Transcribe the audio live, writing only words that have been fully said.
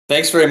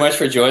Thanks very much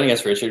for joining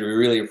us, Richard. We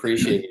really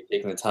appreciate you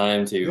taking the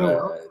time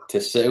You're to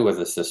sit with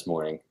us this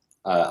morning.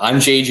 I'm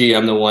JG.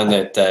 I'm the one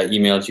that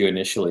emailed you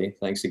initially.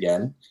 Thanks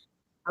again.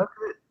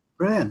 Okay,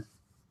 brilliant.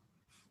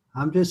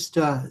 I'm just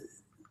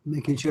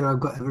making sure I've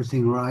got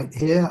everything right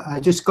here. I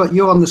just got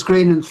you on the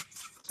screen and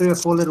 3 or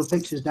 4 little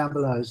pictures down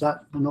below. Is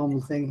that the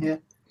normal thing here?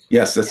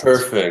 Yes, that's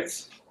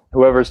Perfect.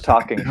 Whoever's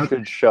talking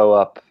should show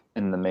up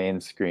in the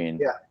main screen.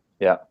 Yeah.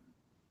 Yeah.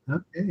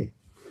 Okay.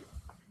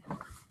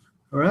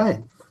 All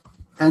right.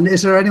 And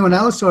is there anyone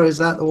else, or is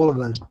that all of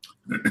us?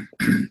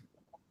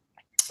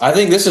 I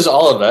think this is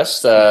all of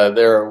us.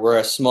 We're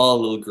a small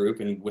little group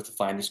with the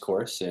Finder's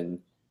course, and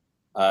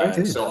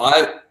so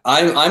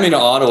I'm in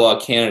Ottawa,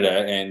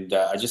 Canada, and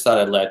I just thought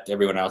I'd let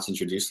everyone else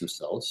introduce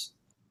themselves.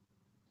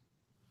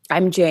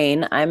 I'm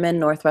Jane. I'm in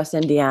Northwest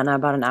Indiana,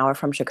 about an hour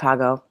from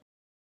Chicago.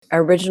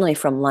 Originally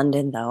from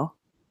London, though.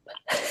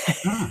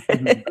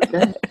 Okay.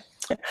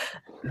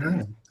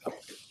 Yeah.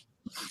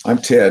 I'm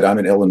Ted. I'm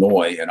in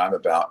Illinois, and I'm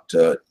about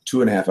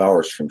 2.5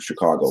 hours from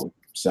Chicago,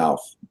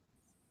 south.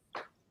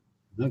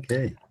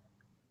 Okay.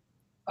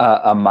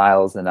 I'm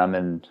Miles, and I'm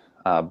in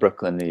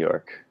Brooklyn, New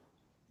York.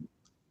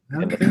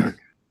 Okay.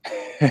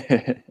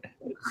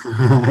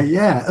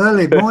 Yeah,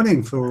 early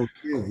morning for all of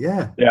you.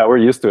 Yeah. Yeah, we're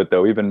used to it,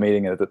 though. We've been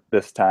meeting at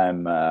this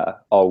time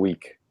all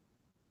week,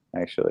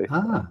 actually.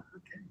 Okay.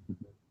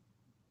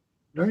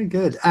 Very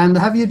good. And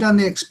have you done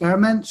the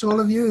experiments, all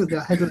of you,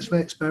 the Headless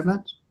Way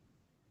experiments?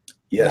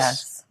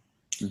 Yes.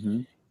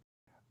 Mm-hmm.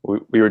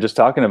 We were just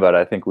talking about it.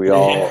 I think we've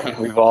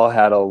all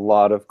had a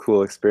lot of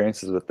cool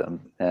experiences with them,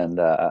 and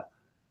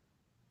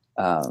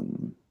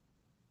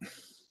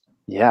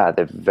yeah,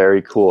 they're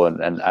very cool,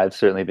 and I've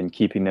certainly been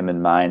keeping them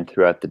in mind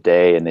throughout the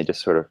day, and they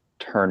just sort of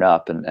turn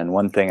up. And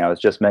one thing I was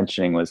just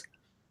mentioning was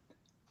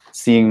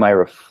seeing my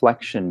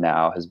reflection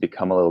now has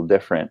become a little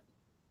different,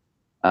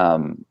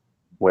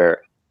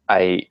 where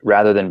I,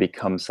 rather than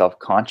become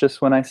self-conscious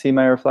when I see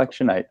my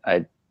reflection,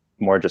 I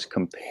more just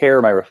compare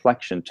my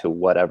reflection to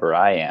whatever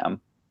I am.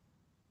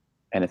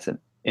 And it's an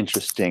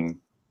interesting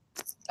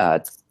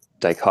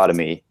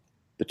dichotomy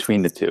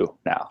between the two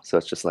now. So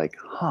it's just like,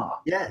 huh.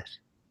 Yes.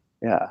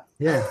 Yeah.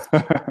 Yeah.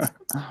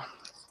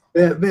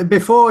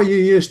 Before you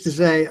used to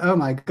say, oh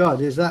my God,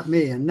 is that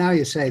me? And now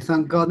you say,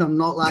 thank God I'm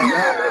not like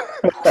that.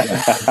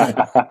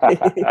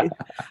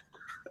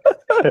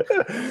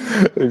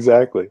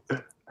 Exactly.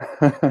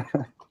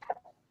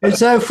 It's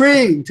so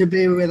freeing to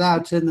be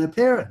without an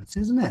appearance,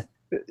 isn't it?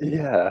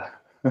 Yeah.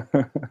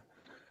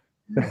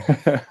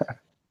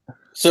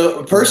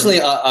 So personally,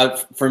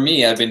 for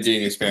me, I've been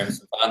doing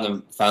experiments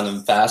and found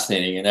them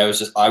fascinating. And I was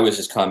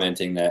just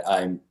commenting that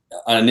I'm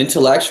on an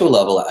intellectual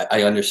level,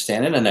 I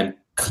understand it and I'm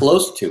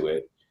close to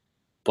it,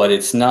 but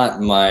it's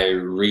not my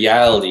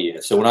reality.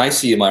 So when I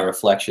see my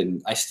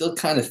reflection, I still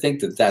kind of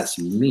think that that's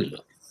me.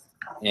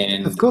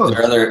 And of course,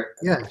 there are other,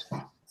 yes.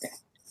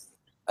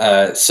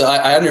 So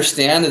I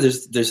understand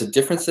that there's a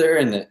difference there,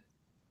 and that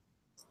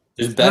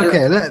there's better.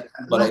 Okay,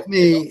 let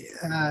me.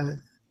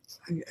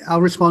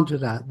 I'll respond to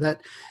that.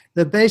 That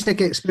the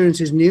basic experience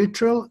is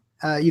neutral.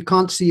 You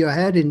can't see your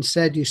head.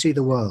 Instead, you see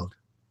the world.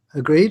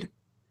 Agreed?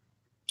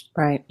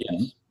 Right.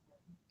 Yes.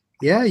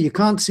 Yeah, you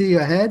can't see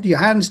your head. Your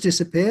hands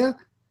disappear.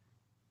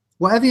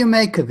 Whatever you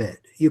make of it,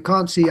 you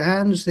can't see your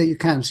hands. That you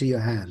can see your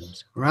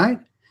hands. Right?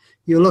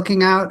 You're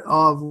looking out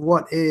of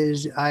what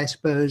is, I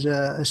suppose,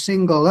 a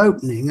single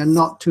opening and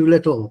not too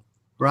little,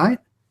 right?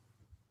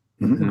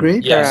 Mm-hmm.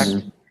 Agreed?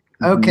 Yes.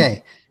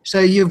 Okay, so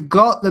you've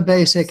got the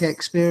basic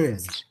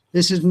experience.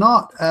 This is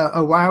not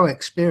a wow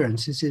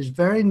experience. This is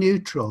very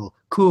neutral,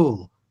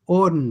 cool,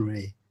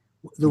 ordinary,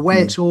 the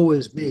way it's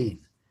always been.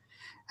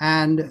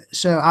 And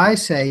so I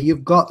say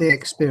you've got the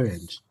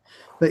experience,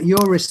 but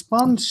your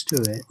response to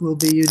it will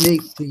be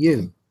unique to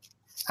you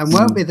and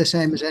won't be the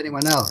same as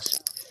anyone else.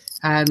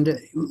 And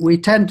we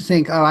tend to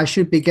think, oh, I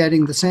should be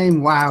getting the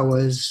same wow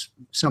as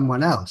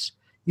someone else.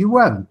 You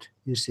won't,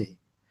 you see.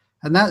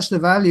 And that's the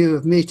value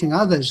of meeting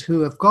others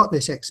who have got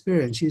this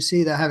experience. You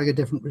see they're having a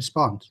different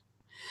response.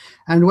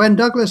 And when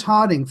Douglas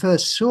Harding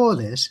first saw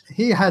this,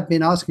 he had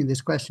been asking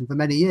this question for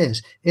many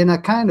years in a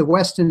kind of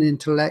Western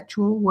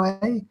intellectual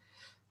way.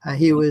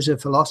 He was a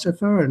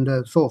philosopher and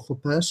a thoughtful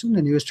person,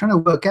 and he was trying to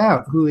work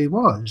out who he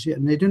was.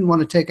 And he didn't want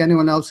to take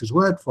anyone else's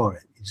word for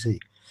it, you see.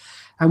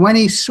 And when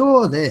he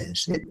saw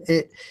this,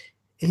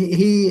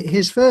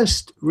 his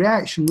first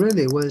reaction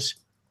really was,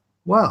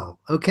 well,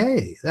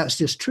 okay, that's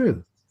just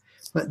true.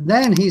 But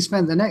then he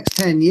spent the next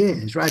 10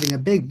 years writing a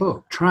big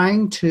book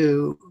trying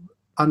to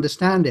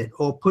understand it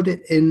or put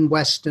it in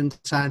Western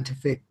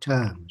scientific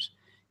terms,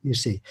 you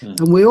see.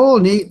 And we all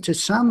need to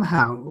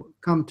somehow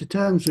come to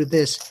terms with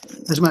this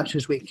as much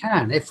as we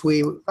can if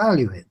we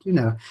value it. You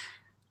know,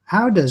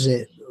 how does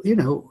it, you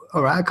know,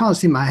 all right, I can't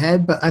see my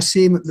head, but I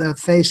see the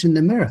face in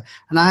the mirror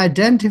and I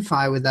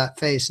identify with that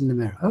face in the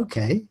mirror.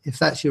 Okay, if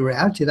that's your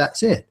reality,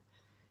 that's it,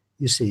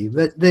 you see.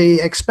 But the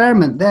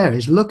experiment there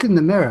is look in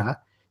the mirror,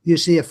 you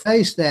see a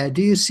face there.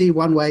 Do you see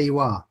one way you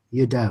are?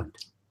 You don't,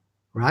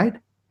 right?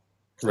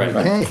 Right.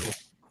 Okay,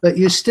 but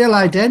you still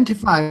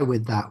identify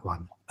with that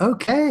one.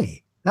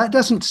 Okay, That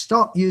doesn't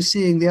stop you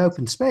seeing the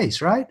open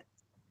space, right?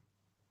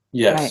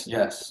 Yes, Right.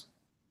 yes.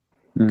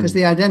 Because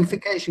the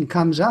identification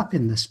comes up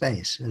in the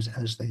space,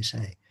 as they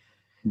say.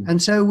 Mm.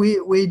 And so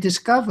we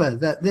discover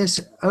that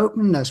this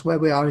openness where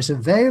we are is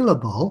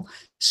available,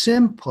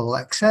 simple,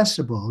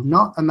 accessible,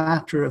 not a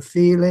matter of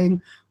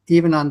feeling,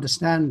 even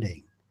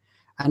understanding.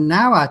 And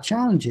now our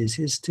challenge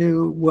is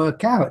to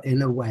work out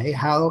in a way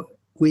how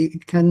we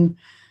can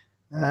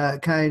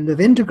kind of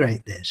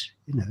integrate this.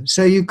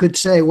 So you could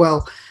say,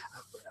 well,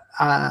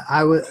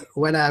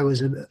 when I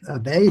was a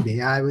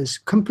baby, I was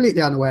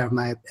completely unaware of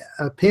my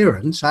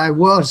appearance. I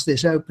was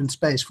this open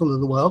space full of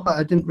the world, but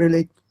I didn't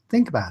really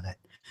think about it.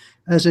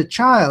 As a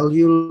child,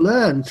 you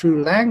learn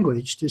through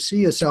language to see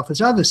yourself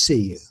as others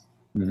see you,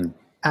 Mm-hmm.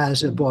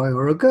 as a boy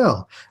or a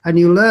girl. And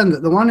you learn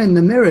that the one in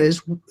the mirror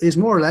is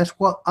more or less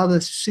what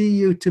others see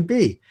you to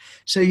be.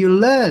 So you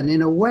learn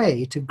in a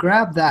way to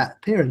grab that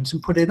appearance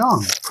and put it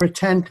on,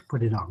 pretend to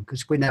put it on,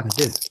 because we never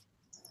do.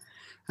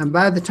 And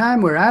by the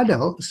time we're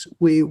adults,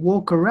 we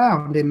walk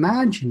around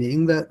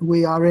imagining that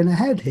we are in a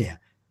head here.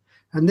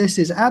 And this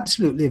is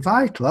absolutely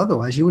vital.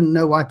 Otherwise, you wouldn't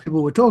know why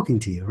people were talking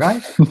to you,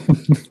 right?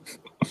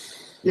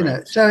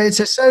 So it's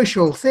a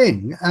social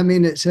thing. I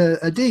mean, it's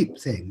a deep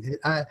thing.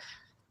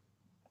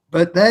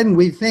 But then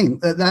we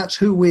think that that's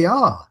who we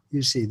are,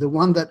 you see, the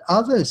one that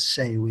others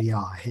say we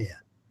are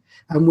here.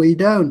 And we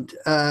don't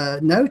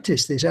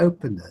notice this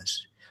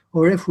openness.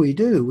 Or if we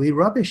do, we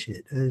rubbish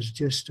it as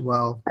just,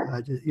 well,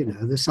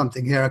 there's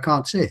something here, I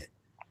can't see it.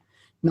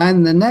 Now,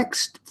 in the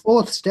next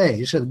fourth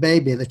stage, so the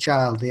baby, the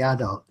child, the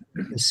adult,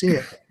 the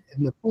seer,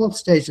 in the fourth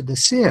stage of the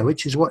seer,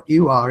 which is what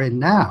you are in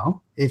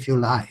now, if you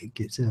like,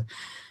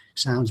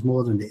 sounds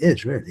more than it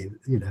is, really,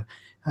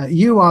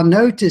 you are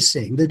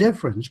noticing the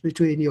difference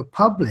between your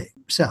public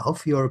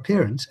self, your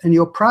appearance, and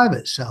your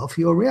private self,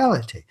 your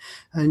reality.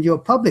 And your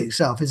public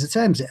self is the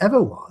same as it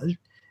ever was.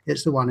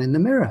 It's the one in the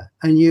mirror,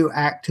 and you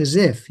act as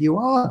if you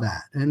are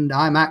that, and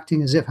I'm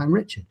acting as if I'm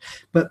Richard.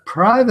 But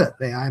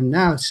privately, I'm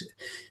now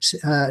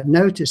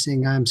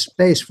noticing I'm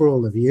space for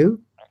all of you,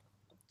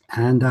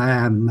 and I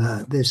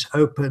am this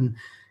open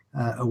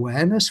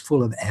awareness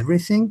full of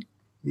everything,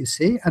 you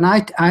see, and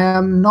I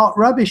am not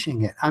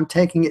rubbishing it. I'm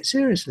taking it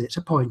seriously. It's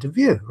a point of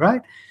view,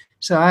 right?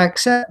 So I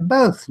accept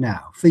both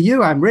now. For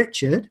you, I'm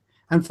Richard,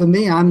 and for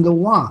me, I'm the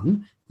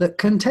one that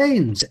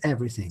contains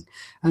everything.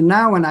 And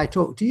now when I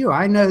talk to you,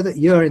 I know that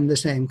you're in the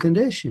same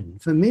condition.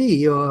 For me,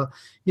 you're,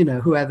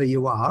 whoever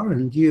you are,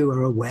 and you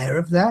are aware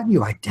of that, and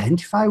you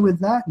identify with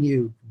that, and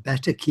you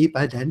better keep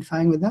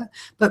identifying with that.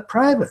 But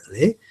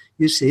privately,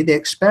 you see, the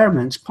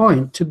experiments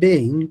point to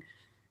being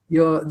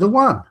you're the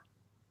one.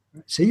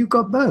 So you've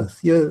got both.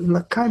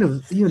 You're kind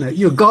of,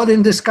 you're God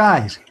in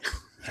disguise.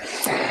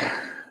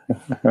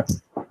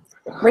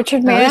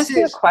 Richard, may I ask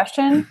you a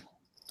question?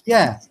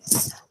 Yeah.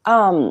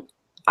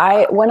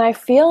 When I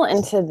feel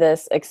into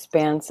this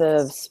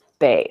expansive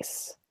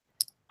space,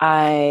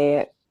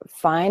 I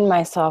find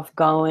myself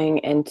going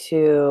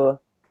into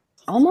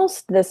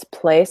almost this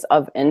place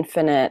of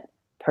infinite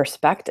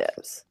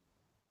perspectives.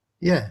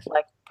 Yes.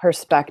 Like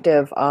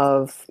perspective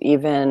of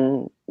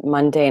even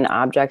mundane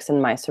objects in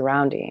my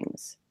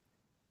surroundings.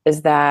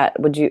 Is that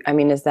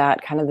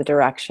kind of the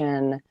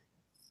direction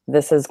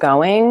this is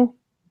going?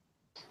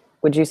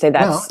 Would you say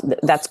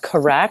that's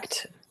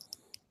correct?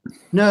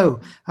 No,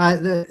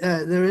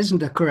 there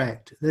isn't a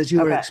correct. There's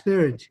your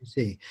experience, you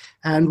see.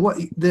 And what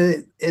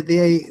the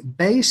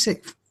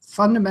basic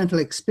fundamental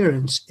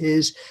experience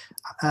is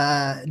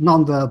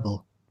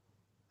nonverbal.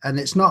 And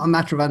it's not a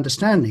matter of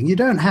understanding. You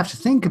don't have to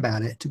think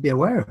about it to be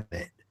aware of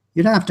it.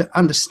 You don't have to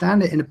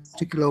understand it in a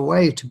particular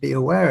way to be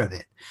aware of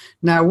it.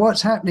 Now,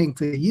 what's happening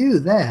for you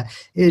there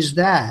is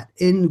that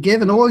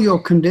given all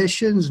your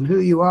conditions and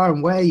who you are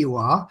and where you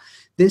are,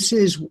 this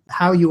is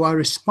how you are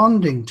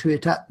responding to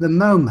it at the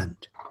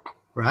moment,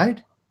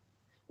 right?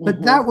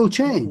 But that will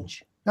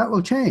change. That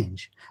will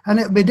change. And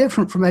it'll be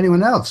different from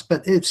anyone else.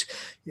 But it's,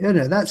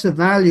 that's the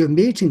value of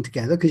meeting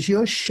together, because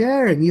you're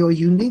sharing your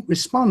unique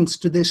response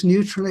to this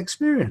neutral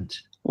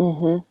experience.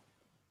 Mm-hmm.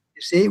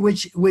 You see,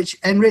 which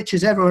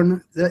enriches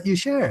everyone that you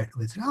share it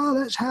with. Oh,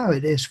 that's how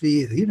it is for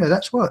you.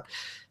 That's what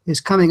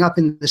is coming up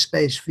in the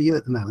space for you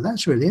at the moment.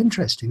 That's really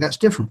interesting. That's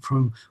different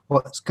from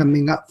what's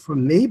coming up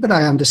from me, but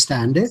I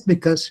understand it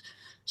because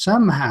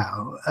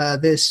somehow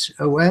this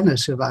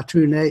awareness of our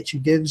true nature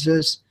gives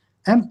us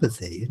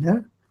empathy,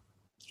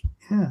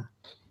 Yeah.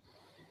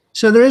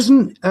 So there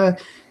isn't,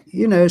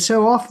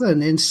 so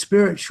often in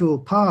spiritual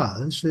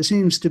paths, there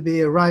seems to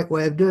be a right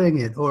way of doing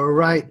it, or a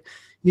right,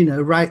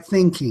 right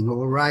thinking,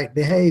 or right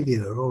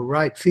behavior, or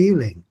right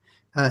feeling.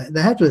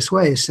 The Headless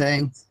Way is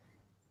saying,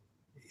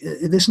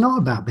 it's not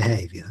about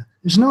behavior.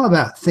 It's not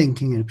about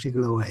thinking in a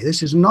particular way.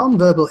 This is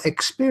non-verbal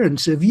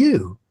experience of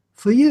you,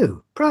 for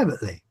you,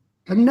 privately.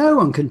 And no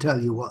one can tell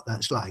you what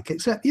that's like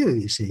except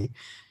you see.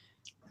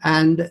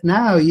 And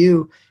now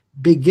you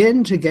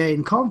begin to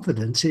gain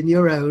confidence in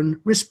your own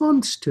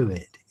response to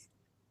it.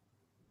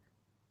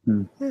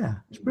 Yeah,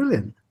 it's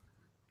brilliant.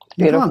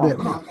 You Beautiful. can't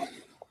do it wrong.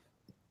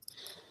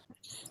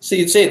 So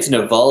you'd say it's an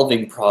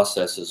evolving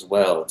process as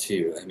well,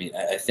 too. I mean,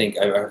 I think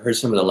I've heard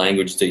some of the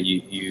language that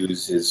you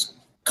use is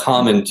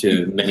common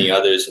to many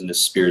others in the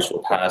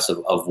spiritual path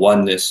of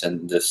oneness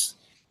and this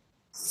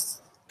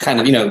kind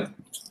of,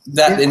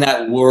 that in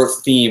that war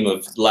theme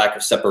of lack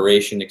of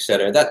separation,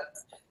 etc. That,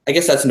 I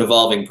guess that's an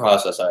evolving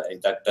process.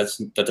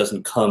 That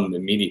doesn't come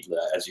immediately,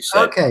 as you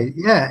said. Okay,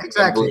 yeah,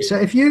 exactly. So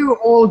if you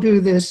all do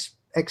this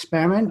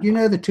experiment, you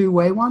know the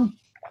two-way one?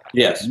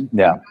 Yes.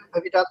 Yeah.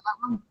 Have you done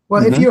that one?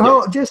 Well, if you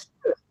hold, just,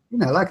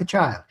 like a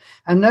child,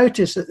 and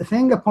notice that the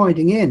finger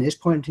pointing in is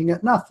pointing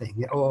at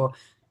nothing, or,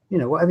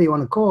 whatever you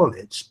want to call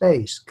it,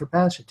 space,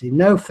 capacity,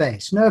 no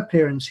face, no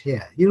appearance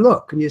here. You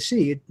look and you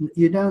see,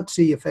 you don't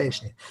see your face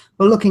here.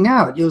 But looking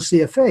out, you'll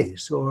see a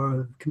face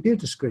or a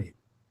computer screen.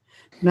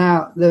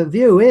 Now, the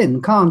view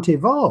in can't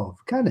evolve,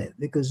 can it?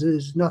 Because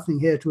there's nothing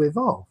here to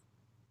evolve.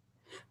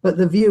 But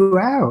the view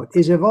out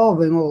is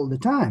evolving all the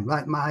time,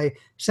 like my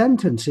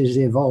sentence is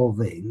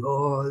evolving,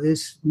 or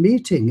this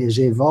meeting is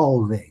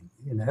evolving,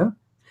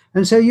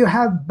 And so you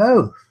have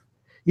both.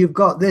 You've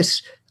got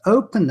this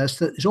openness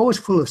that is always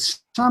full of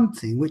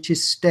something which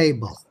is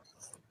stable,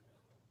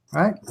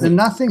 right? The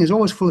nothing is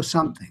always full of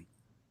something.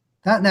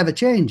 That never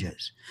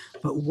changes.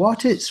 But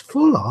what it's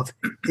full of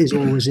is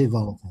always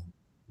evolving.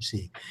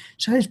 See,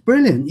 so it's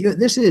brilliant.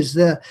 This is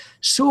the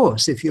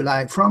source, if you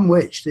like, from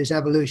which this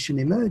evolution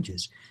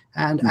emerges.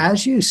 And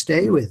as you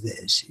stay with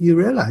this, you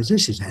realize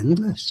this is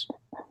endless.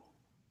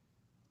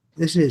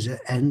 This is an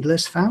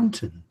endless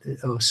fountain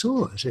or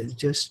source. It's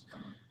just,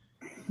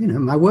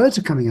 my words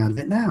are coming out of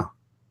it now.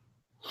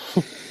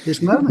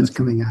 This moment's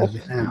coming out of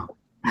it now.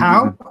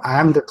 How? I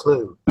haven't a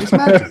clue. It's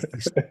magic.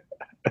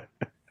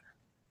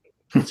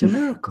 It's a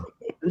miracle.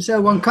 And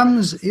so one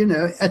comes,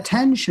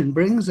 attention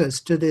brings us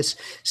to this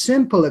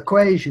simple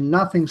equation,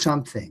 nothing,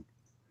 something,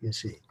 you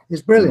see.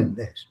 It's brilliant,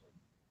 this.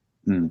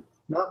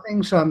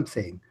 Nothing,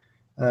 something,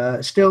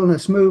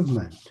 stillness,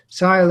 movement,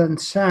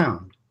 silence,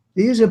 sound.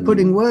 These are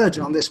putting words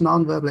on this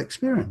nonverbal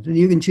experience, and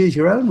you can choose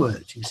your own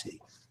words, you see.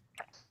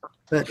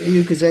 But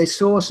you could say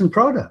source and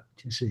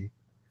product, you see.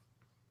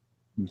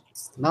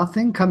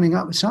 Nothing coming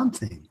up with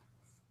something.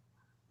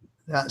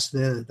 That's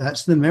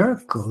the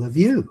miracle of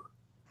you.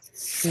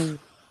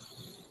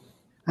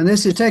 And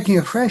this is taking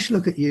a fresh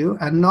look at you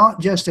and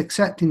not just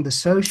accepting the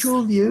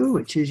social view,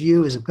 which is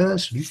you as a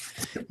person.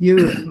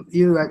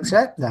 You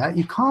accept that.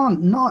 You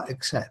can't not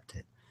accept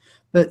it.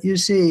 But you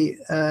see,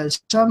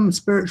 some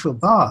spiritual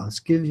paths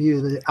give you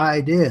the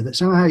idea that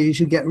somehow you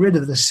should get rid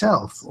of the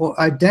self or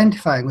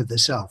identifying with the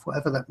self,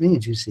 whatever that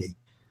means, you see.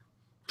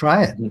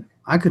 Try it.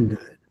 I can do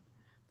it.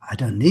 I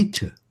don't need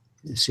to.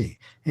 You see,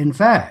 in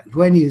fact,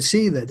 when you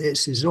see that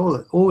this is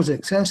always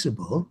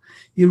accessible,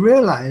 you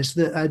realize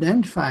that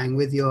identifying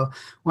with your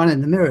one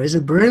in the mirror is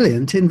a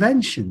brilliant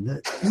invention.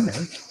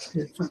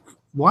 That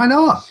why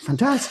not?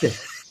 Fantastic.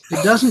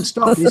 It doesn't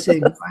stop you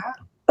saying, wow.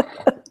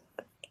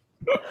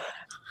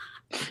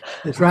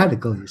 It's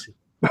radical, you see.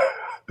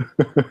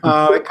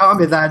 Oh, it can't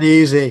be that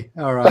easy.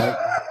 All right.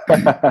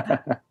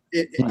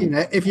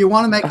 If you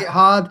want to make it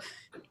hard,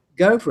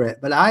 go for it.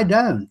 But I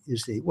don't, you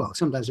see. Well,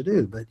 sometimes I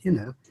do, but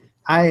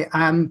I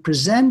am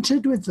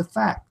presented with the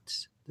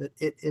facts that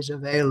it is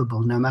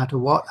available no matter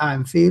what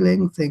I'm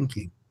feeling,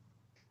 thinking.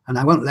 And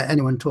I won't let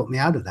anyone talk me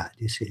out of that,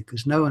 you see,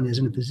 because no one is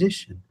in a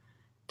position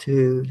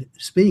to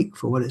speak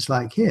for what it's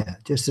like here,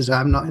 just as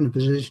I'm not in a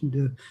position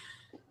to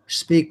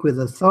speak with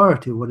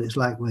authority what it's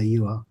like where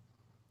you are.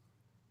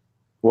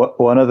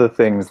 One of the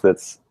things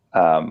that's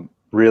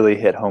really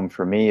hit home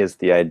for me is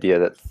the idea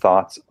that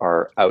thoughts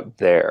are out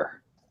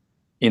there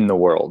in the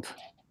world.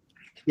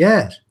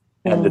 Yes.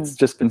 And it's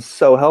just been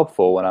so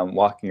helpful when I'm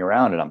walking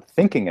around and I'm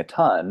thinking a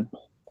ton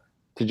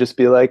to just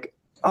be like,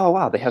 oh,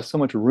 wow, they have so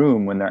much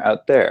room when they're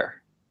out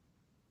there.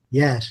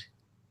 Yes.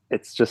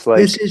 It's just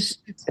like, Yes.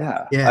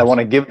 I want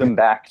to give them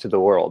back to the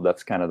world.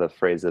 That's kind of the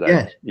phrase that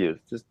I use.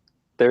 Just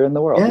they're in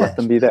the world. Let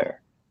them be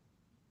there.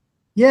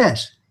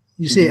 Yes.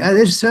 You see,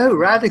 it's so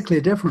radically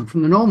different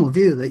from the normal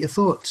view that your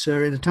thoughts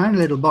are in a tiny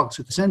little box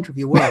at the center of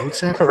your world,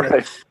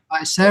 separate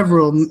by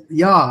several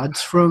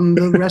yards from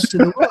the rest of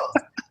the world.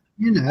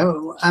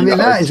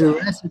 That is a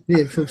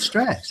recipe for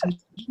stress.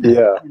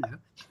 Yeah.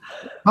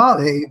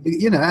 Partly,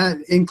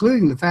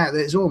 including the fact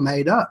that it's all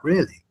made up,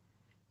 really.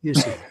 You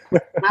see.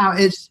 Now,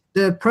 it's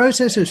the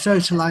process of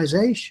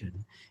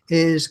socialization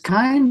is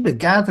kind of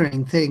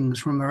gathering things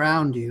from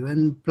around you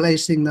and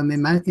placing them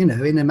in,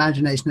 in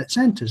imagination at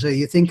center. So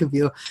you think of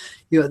your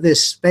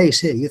this space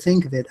here, you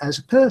think of it as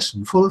a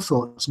person full of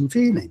thoughts and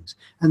feelings.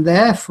 And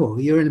therefore,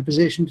 you're in a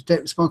position to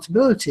take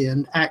responsibility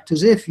and act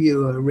as if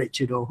you are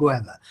Richard or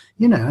whoever,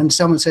 and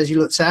someone says you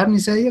look sad and you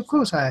say, of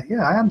course, I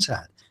am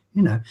sad,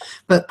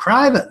 But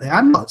privately,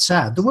 I'm not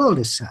sad. The world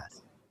is sad.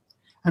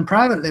 And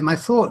privately, my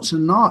thoughts are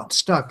not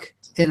stuck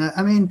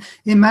in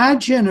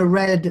imagine a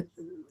red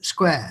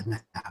square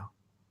now.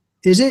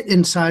 Is it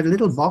inside a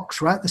little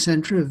box right at the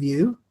center of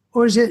you,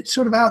 or is it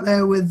sort of out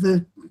there with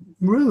the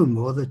room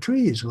or the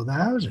trees or the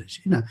houses?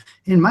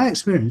 In my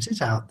experience,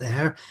 it's out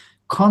there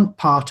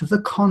part of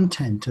the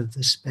content of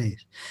the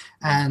space.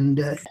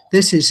 And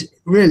this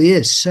really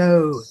is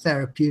so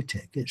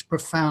therapeutic. It's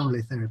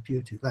profoundly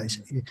therapeutic. Like,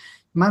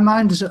 my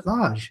mind is at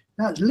large.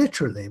 That's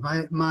literally,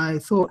 my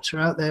thoughts are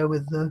out there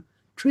with the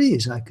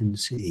trees I can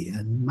see,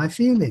 and my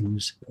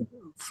feelings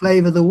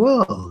flavor the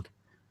world.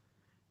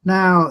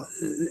 Now,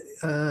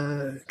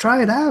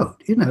 try it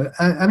out.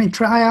 I mean,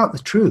 try out the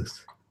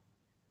truth.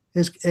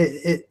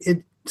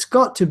 It's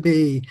got to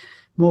be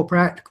more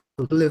practical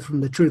to live from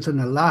the truth than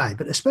a lie,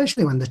 but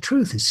especially when the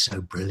truth is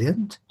so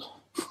brilliant.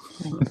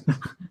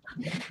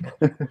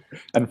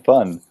 And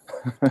fun.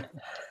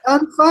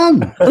 And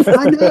fun.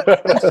 I know.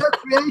 It's so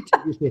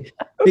creative, you see.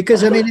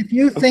 Because, I mean, if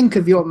you think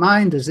of your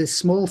mind as this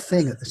small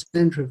thing at the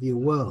center of your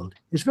world,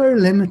 it's very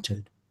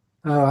limited.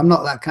 Oh, I'm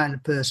not that kind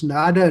of person. No,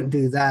 I don't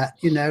do that.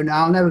 No,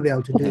 I'll never be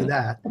able to do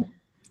that.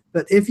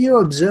 But if you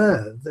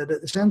observe that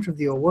at the center of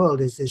your world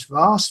is this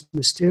vast,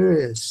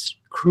 mysterious,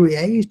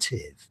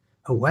 creative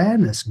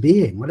awareness,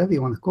 being, whatever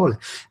you want to call it,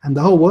 and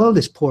the whole world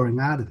is pouring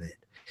out of it,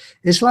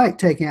 it's like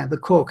taking out the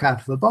cork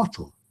out of a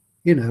bottle,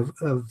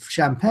 of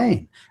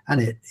champagne,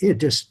 and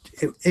its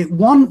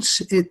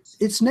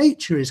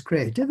nature is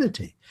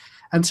creativity.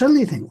 And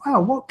suddenly you think,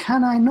 wow, what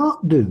can I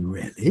not do,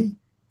 really?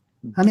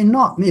 I mean,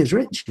 not me as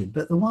Richard,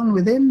 but the one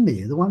within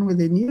me, the one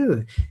within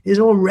you, is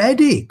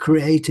already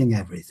creating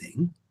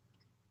everything.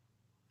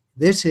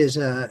 This is,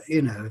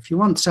 if you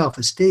want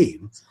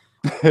self-esteem,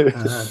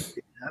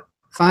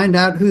 find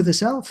out who the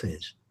self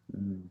is.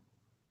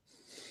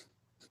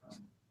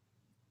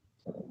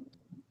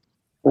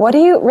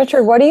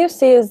 Richard, what do you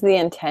see as the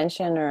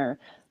intention or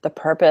the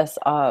purpose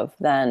of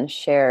then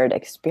shared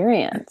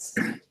experience?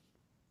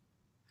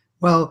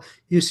 Well,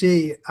 you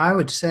see, I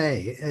would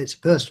say it's a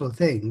personal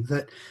thing,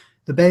 that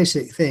the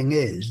basic thing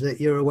is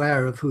that you're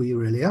aware of who you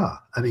really are.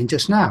 I mean,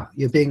 just now,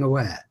 you're being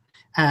aware.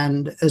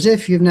 And as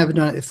if you've never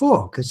done it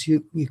before, because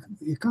you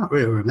can't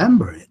really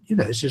remember it,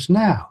 it's just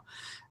now.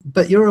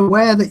 But you're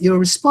aware that you're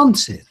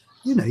responsive,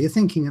 you're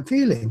thinking and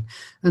feeling.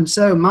 And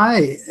so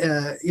my,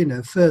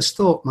 first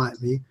thought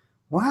might be,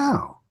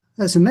 wow,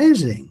 that's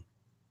amazing,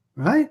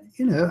 right?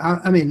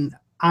 I mean,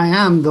 I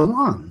am the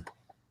one.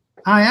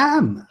 I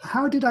am.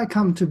 How did I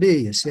come to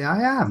be? You see,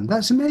 I am.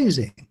 That's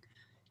amazing.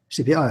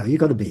 You see, oh, you've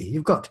got to be.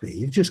 You've got to be.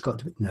 You've just got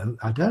to be. No,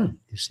 I don't,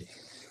 you see.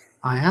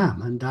 I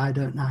am, and I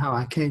don't know how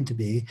I came to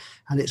be,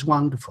 and it's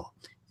wonderful,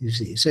 you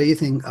see. So you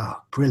think, oh,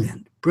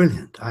 brilliant,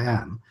 brilliant, I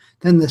am.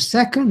 Then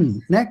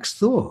the next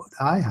thought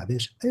I have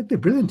is, it'd be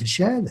brilliant to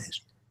share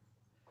this.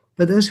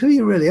 But there's who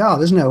you really are.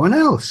 There's no one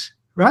else,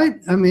 right?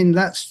 I mean,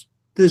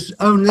 there's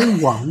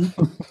only one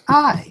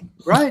I,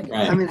 right?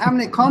 I mean, how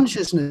many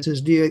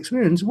consciousnesses do you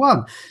experience?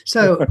 One.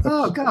 So,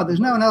 oh God, there's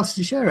no one else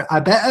to share it.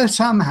 I better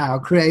somehow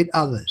create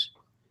others,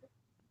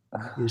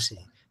 you see.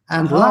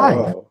 And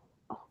life.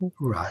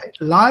 Right.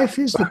 Life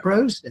is the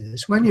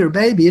process. When you're a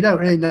baby, you don't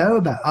really know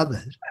about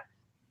others.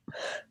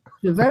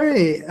 It's a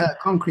very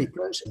concrete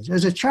process.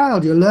 As a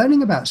child, you're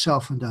learning about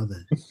self and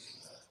others.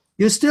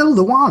 You're still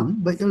the one,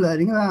 but you're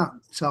learning about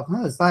self and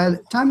others. By the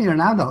time you're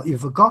an adult,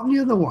 you've forgotten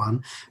you're the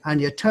one, and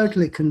you're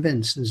totally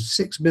convinced there's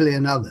 6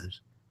 billion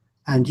others,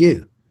 and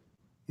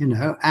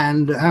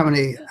and how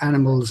many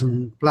animals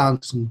and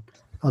plants and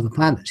other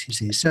planets, you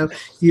see. So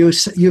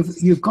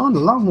you've gone a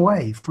long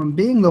way from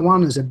being the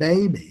one as a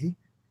baby,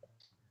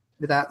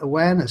 without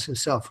awareness of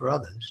self or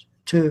others,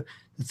 to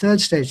the third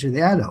stage of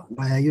the adult,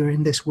 where you're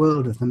in this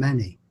world of the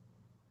many.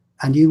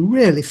 And you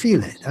really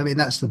feel it. I mean,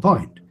 that's the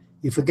point.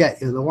 You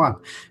forget you're the one.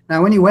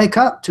 Now, when you wake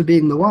up to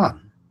being the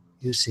one,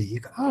 you see, you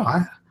go,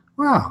 oh,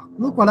 wow,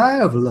 look what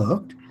I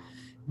overlooked.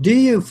 Do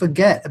you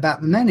forget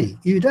about the many?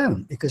 You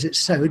don't, because it's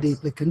so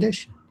deeply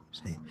conditioned,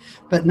 see.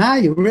 But now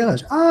you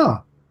realize,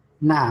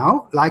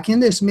 now, like in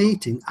this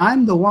meeting,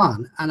 I'm the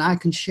one, and I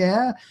can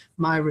share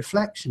my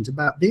reflections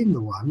about being the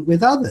one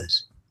with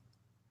others,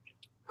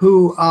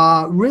 who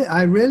are,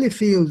 I really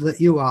feel that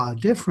you are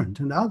different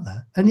and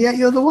other, and yet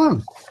you're the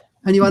one,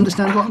 and you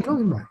understand what I'm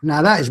talking about.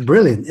 Now that is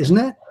brilliant, isn't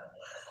it?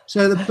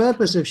 So the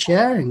purpose of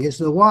sharing is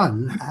the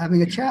one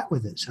having a chat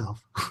with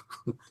itself.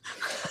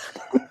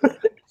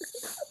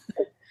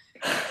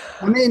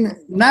 I mean,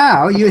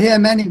 now you hear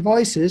many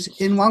voices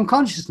in one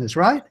consciousness,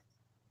 right?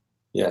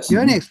 Yes. You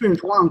only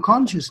experience one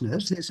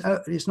consciousness.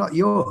 It's not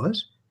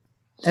yours.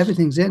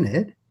 Everything's in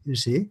it, you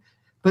see.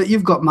 But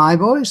you've got my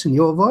voice and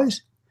your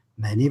voice.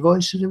 Many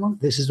voices in one.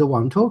 This is the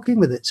one talking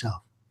with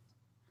itself.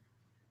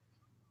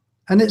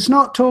 And it's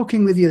not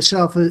talking with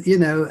yourself, with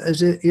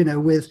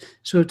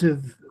sort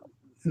of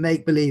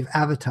make-believe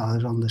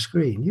avatars on the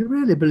screen. You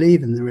really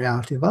believe in the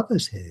reality of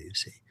others here, you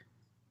see,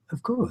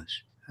 of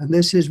course. And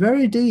this is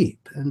very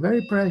deep and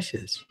very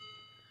precious.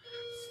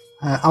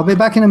 I'll be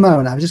back in a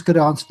moment. I've just got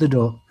to answer the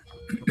door.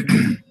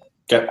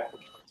 Okay.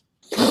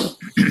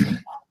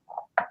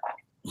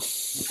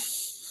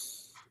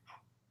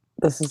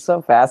 This is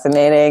so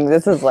fascinating.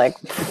 This is like...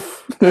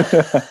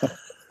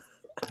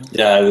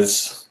 Yeah,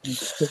 this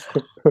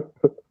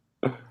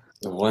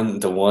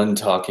the one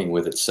talking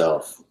with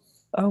itself.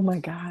 Oh my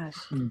gosh.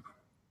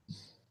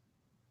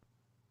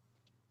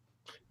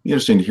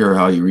 Interesting to hear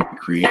how you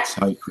create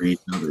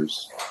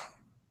others.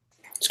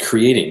 It's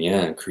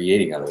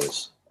creating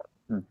others.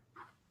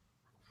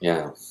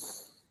 Yeah.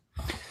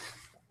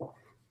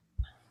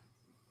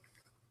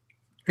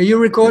 Are you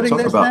recording Talk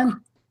this, about-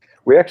 then?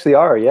 We actually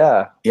are,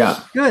 yeah.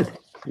 Yeah, Good.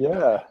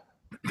 Yeah.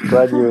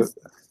 Glad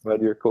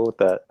you're cool with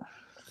that.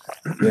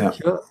 yeah.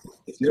 Sure.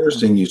 It's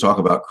interesting you talk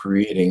about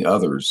creating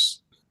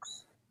others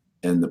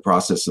and the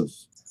process of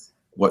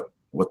what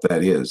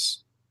that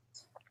is,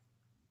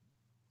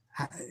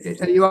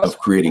 Are you of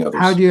creating others.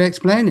 How do you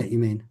explain it, you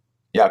mean?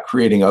 Yeah,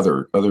 creating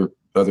other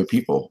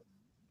people.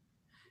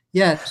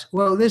 Yes.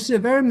 Well, this is a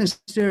very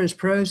mysterious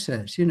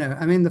process. You know,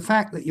 I mean, the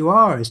fact that you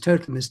are is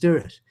totally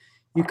mysterious.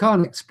 You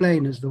can't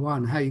explain as the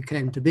one how you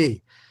came to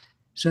be.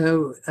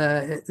 So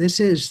this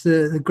is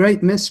the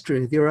great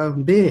mystery of your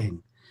own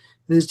being.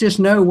 There's just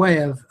no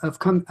way of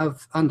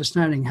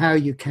understanding how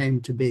you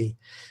came to be.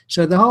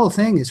 So the whole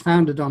thing is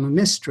founded on a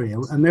mystery,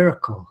 a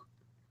miracle,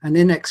 an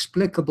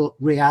inexplicable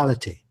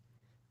reality,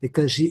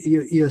 because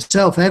you're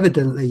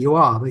self-evidently you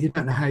are, but you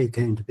don't know how you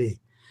came to be.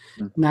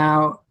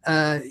 Now,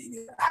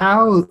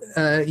 how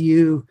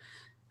you,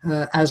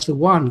 as the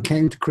one,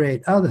 came to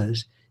create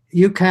others,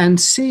 you can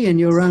see in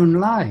your own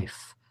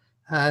life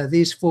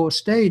these 4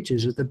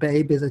 stages of the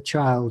baby, the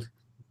child,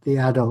 the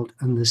adult,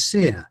 and the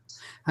seer.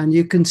 And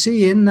you can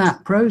see in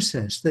that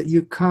process that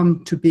you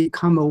come to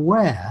become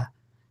aware,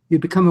 you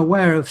become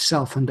aware of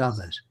self and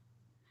others.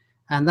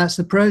 And that's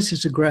the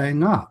process of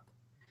growing up.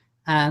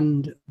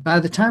 And by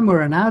the time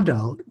we're an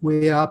adult,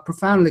 we are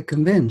profoundly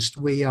convinced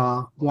we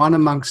are one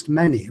amongst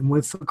many, and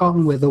we've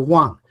forgotten we're the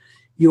one.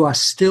 You are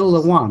still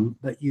the one,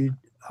 but you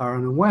are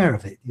unaware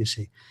of it, you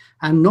see.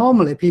 And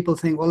normally people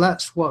think, well,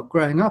 that's what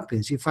growing up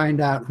is. You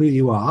find out who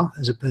you are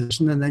as a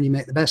person, and then you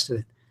make the best of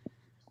it.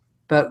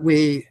 But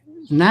we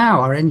now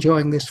are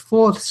enjoying this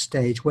 4th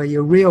stage where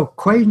you're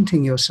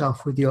reacquainting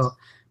yourself with your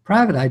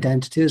private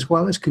identity as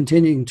well as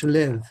continuing to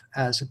live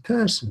as a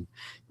person.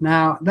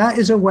 Now, that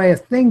is a way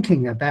of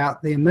thinking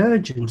about the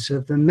emergence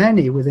of the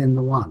many within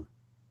the one,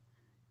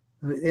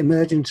 the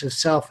emergence of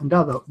self and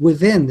other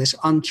within this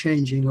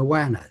unchanging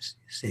awareness,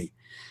 you see.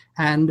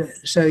 And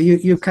so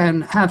you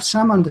can have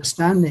some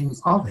understanding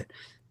of it.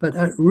 But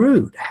at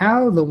root,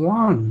 how the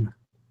one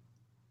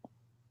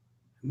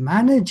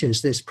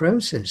manages this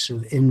process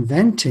of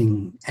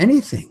inventing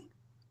anything,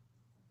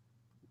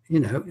 you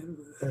know,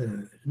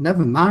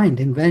 never mind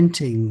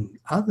inventing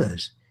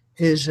others,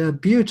 is a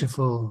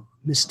beautiful,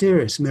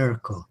 mysterious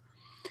miracle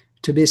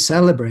to be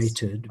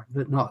celebrated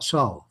but not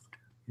solved,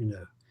 you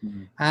know.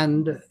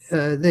 And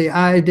the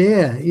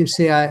idea, you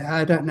see,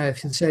 I don't know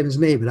if you're the same as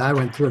me, but I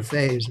went through a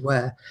phase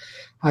where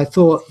I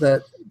thought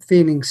that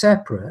feeling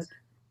separate,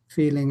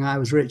 feeling I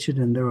was Richard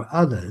and there were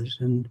others,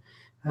 and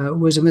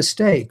was a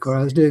mistake, or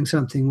I was doing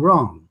something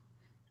wrong.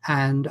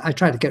 And I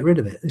tried to get rid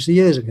of it. This was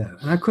years ago,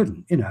 and I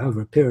couldn't, you know,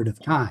 over a period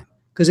of time,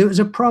 because it was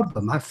a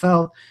problem. I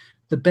felt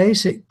the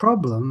basic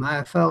problem,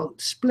 I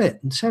felt split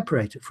and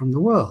separated from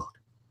the world.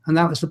 And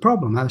that was the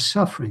problem. I was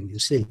suffering, you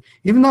see.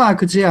 Even though I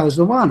could see I was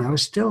the one, I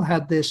still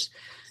had this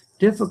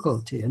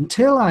difficulty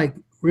until I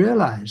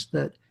realized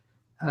that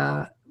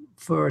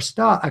for a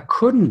start, I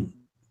couldn't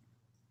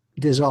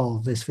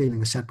dissolve this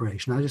feeling of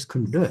separation. I just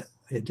couldn't do it.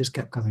 It just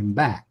kept coming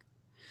back.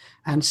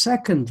 And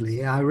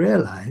secondly, I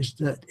realized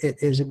that it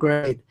is a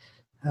great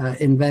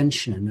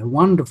invention, a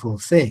wonderful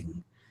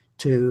thing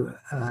to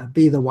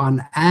be the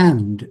one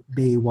and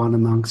be one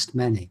amongst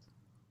many.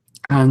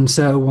 And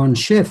so one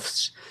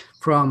shifts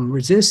from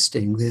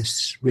resisting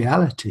this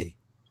reality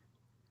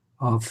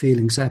of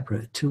feeling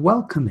separate to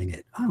welcoming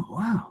it. Oh,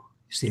 wow.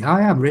 You see,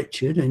 I am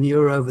Richard and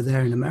you're over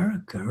there in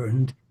America,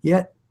 and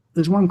yet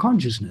there's one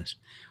consciousness.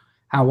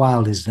 How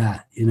wild is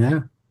that, you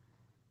know?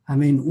 I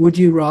mean, would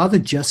you rather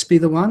just be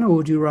the one, or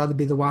would you rather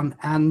be the one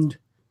and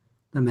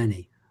the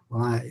many?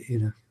 Well, I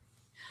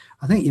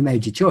think you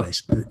made your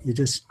choice, but you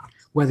just,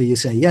 whether you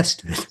say yes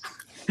to it.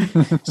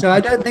 So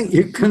I don't think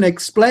you can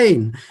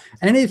explain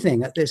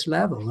anything at this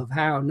level of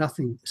how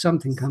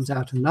something comes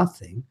out of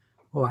nothing,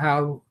 or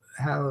how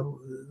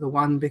the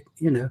one,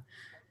 you know,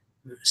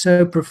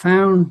 so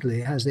profoundly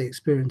has the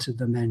experience of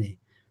the many.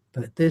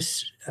 But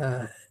this,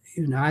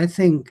 you know, I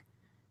think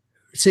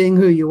seeing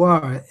who you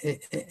are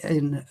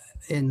in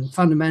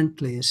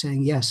fundamentally is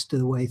saying yes to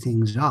the way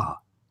things are.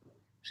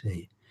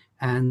 See,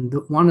 and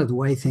one of the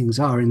way things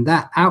are in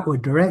that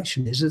outward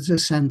direction is as a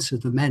sense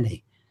of the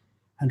many.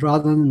 And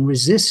rather than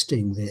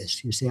resisting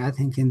this, you see, I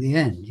think in the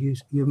end, you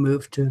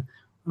move to,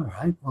 all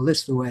right, well, this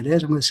is the way it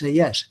is. I'm going to say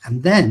yes.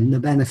 And then the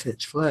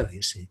benefits flow,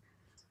 you see.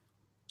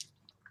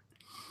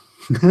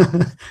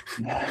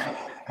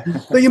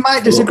 But you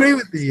might disagree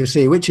with me, you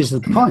see, which is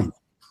the point.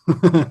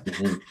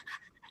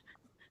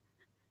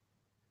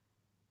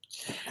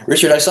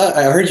 Richard,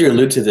 I heard you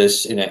allude to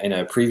this in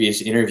a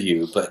previous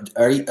interview, but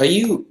are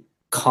you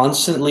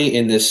constantly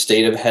in this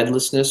state of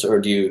headlessness,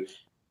 or do you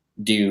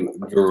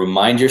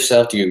remind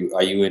yourself?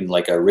 Are you in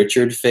like a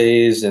Richard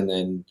phase,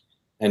 and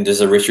does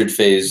the Richard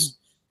phase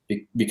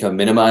become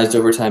minimized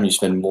over time? You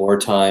spend more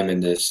time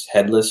in this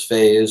headless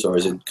phase, or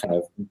is it kind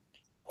of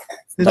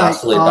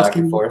oscillate back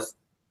and forth?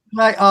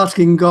 like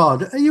asking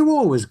God, are you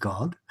always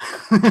God?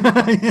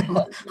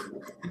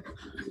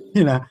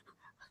 You know,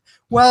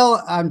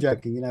 well, I'm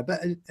joking, you know, but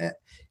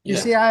you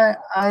see,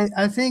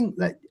 I think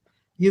that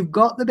you've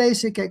got the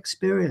basic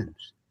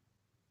experience,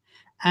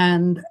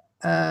 and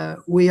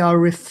we are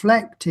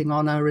reflecting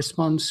on our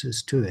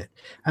responses to it.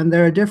 And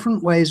there are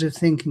different ways of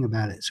thinking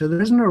about it. So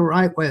there isn't a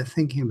right way of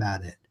thinking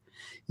about it.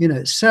 You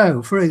know,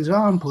 so for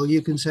example,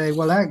 you can say,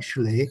 well,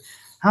 actually,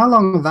 how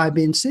long have I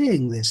been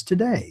seeing this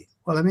today?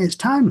 Well, I mean, it's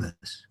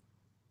timeless,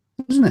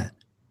 isn't it?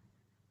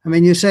 I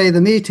mean, you say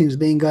the meeting's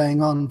been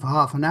going on for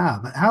half an hour,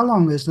 but how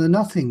long has the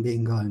nothing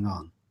been going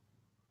on?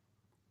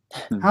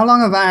 How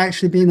long have I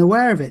actually been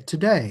aware of it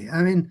today?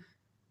 I mean,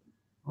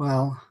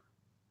 well,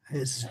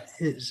 it's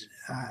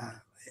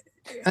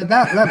at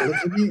that level,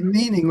 it's a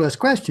meaningless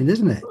question,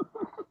 isn't it?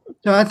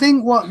 So I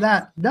think what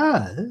that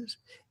does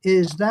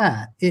is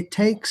that it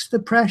takes the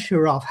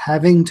pressure off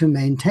having to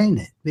maintain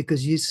it,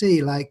 because you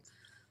see, like,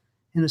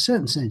 in a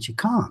certain sense, you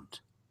can't.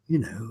 You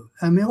know,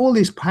 I mean, all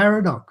these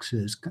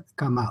paradoxes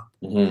come up.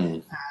 Mm-hmm.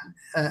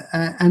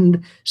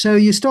 And so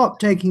you stop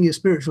taking your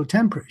spiritual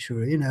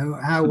temperature, you know,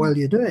 how well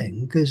you're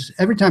doing, because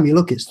every time you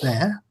look, it's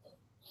there,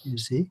 you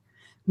see.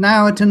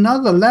 Now, at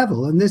another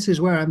level, and this is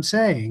where I'm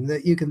saying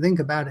that you can think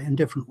about it in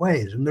different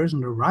ways, and there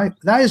isn't a right,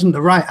 that isn't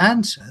the right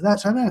answer.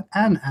 That's an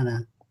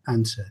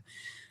answer.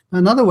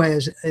 Another way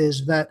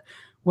is that,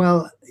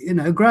 well, you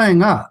know,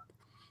 growing up,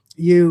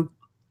 you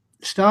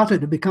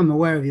started to become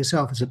aware of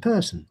yourself as a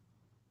person.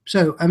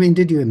 So, I mean,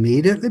 did you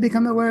immediately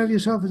become aware of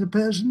yourself as a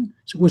person?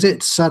 So was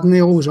it suddenly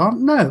always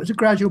on? No, it's a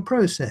gradual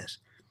process.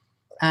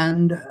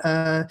 And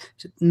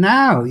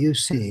now you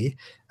see,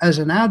 as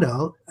an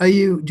adult, do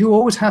you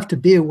always have to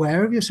be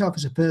aware of yourself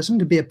as a person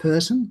to be a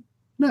person?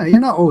 No, you're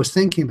not always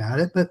thinking about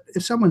it. But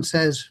if someone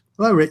says,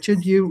 hello,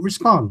 Richard, you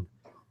respond.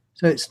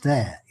 So it's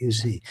there, you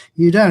see.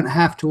 You don't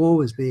have to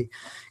always be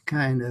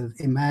kind of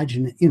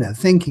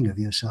thinking of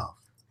yourself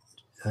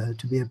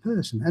to be a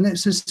person. And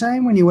it's the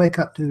same when you wake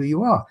up to who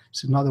you are.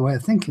 It's another way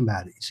of thinking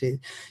about it, you see.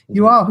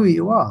 You are who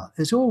you are.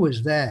 It's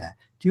always there.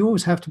 Do you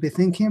always have to be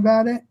thinking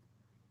about it?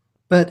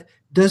 But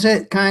does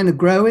it kind of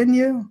grow in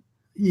you?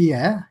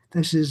 Yeah,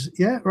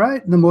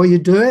 right. The more you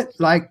do it,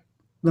 like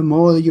the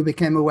more you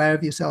became aware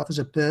of yourself as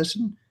a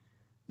person,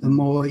 the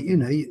more,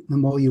 the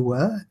more you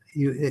were.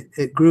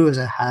 It grew as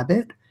a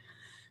habit,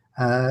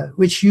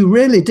 which you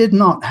really did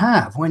not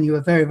have when you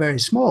were very, very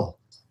small.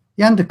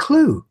 You hadn't a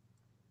clue.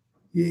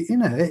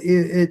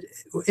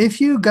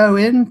 If you go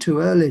into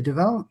early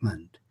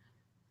development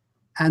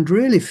and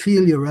really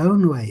feel your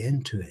own way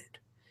into it,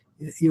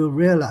 you'll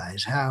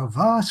realize how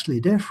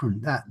vastly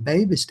different that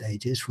baby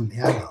stage is from the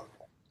adult.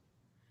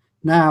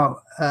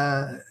 Now,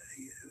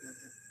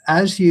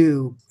 as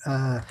you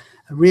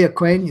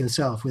reacquaint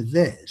yourself with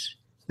this,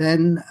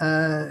 then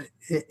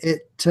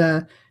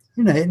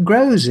it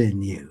grows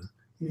in you.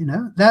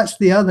 That's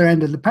the other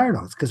end of the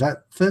paradox, because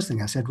that first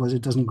thing I said was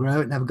it doesn't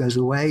grow, it never goes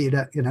away.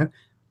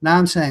 Now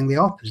I'm saying the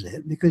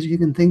opposite, because you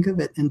can think of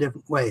it in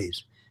different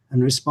ways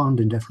and respond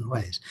in different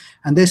ways.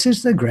 And this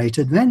is the great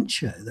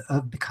adventure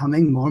of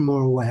becoming more and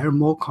more aware and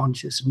more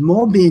conscious and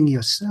more being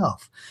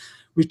yourself,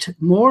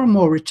 more and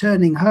more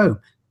returning home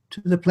to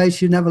the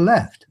place you never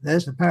left.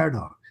 There's the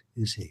paradox,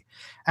 you see.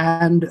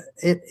 And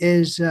it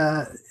is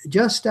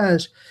just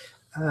as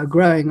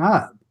growing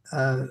up,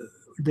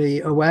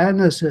 the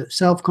awareness of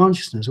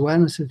self-consciousness,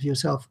 awareness of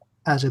yourself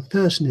as a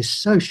person is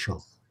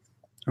social,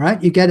 right?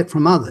 You get it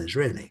from others,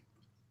 really.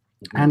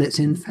 And it's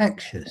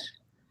infectious.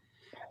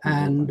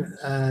 And,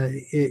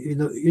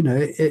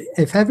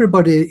 if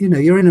everybody,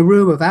 you're in a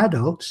room of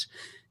adults,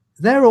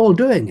 they're all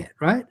doing it,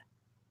 right?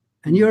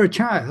 And you're a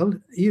child,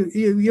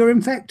 you're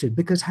infected,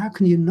 because how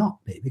can you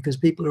not be? Because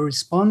people are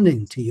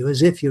responding to you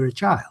as if you're a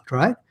child,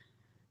 right?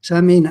 So,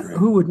 I mean,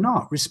 who would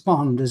not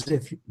respond as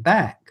if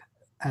back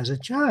as a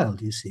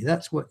child, you see?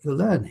 That's what you're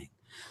learning.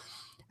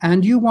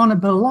 And you want to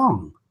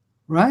belong.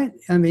 Right?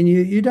 I mean,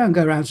 you don't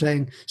go around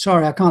saying,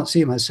 sorry, I can't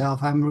see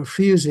myself. I'm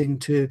refusing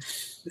to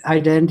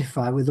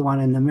identify with the one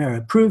in the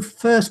mirror.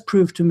 First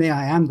prove to me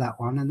I am that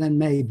one, and then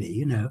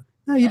maybe,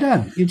 No, you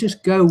don't. You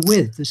just go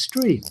with the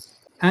stream.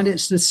 And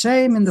it's the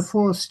same in the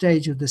fourth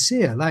stage of the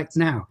seer. Like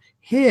now,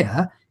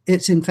 here,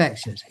 it's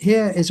infectious.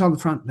 Here, it's on the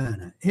front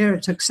burner. Here,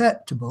 it's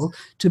acceptable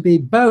to be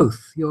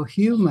both your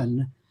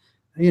human,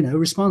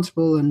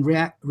 responsible and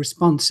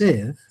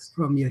responsive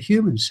from your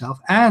human self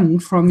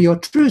and from your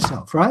true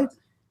self, right?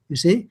 You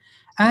see?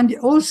 And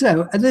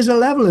also, there's a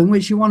level in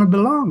which you want to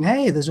belong.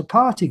 Hey, there's a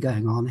party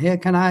going on here.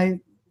 Can I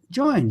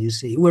join? You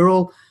see, we're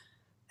all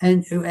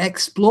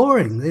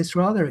exploring this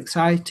rather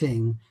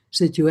exciting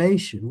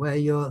situation where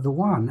you're the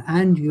one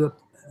and you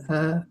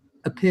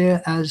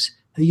appear as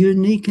a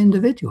unique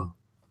individual.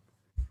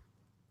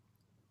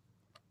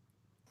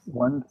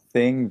 One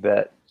thing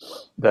that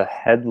the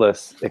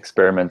headless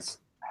experiments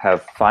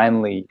have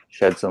finally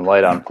shed some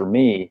light on for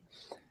me,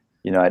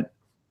 I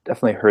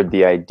definitely heard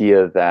the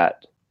idea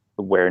that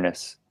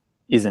awareness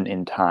isn't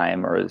in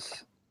time or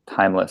is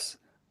timeless,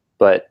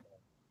 but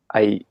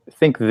I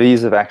think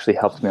these have actually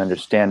helped me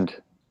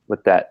understand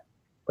what that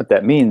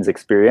means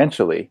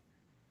experientially.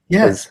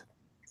 Yes.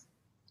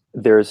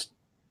 There's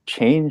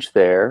change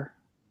there,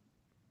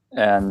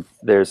 and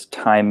there's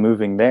time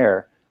moving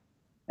there,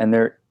 and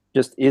there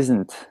just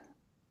isn't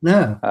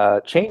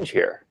change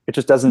here. It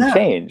just doesn't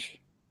change.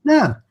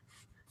 No.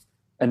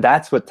 And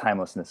that's what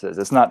timelessness is.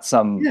 It's not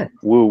some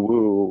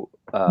woo-woo,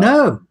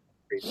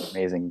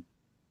 amazing,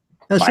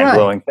 that's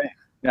mind-blowing thing.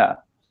 Yeah.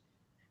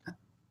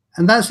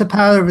 And that's the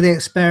power of the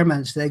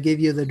experiments. They give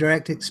you the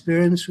direct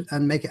experience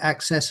and make it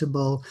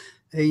accessible,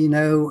 you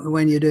know,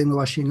 when you're doing the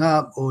washing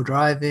up or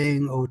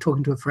driving or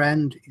talking to a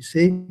friend,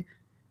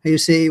 you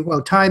see,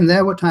 well, time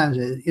there, what time is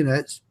it? You know,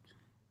 it's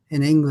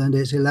in England,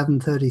 it's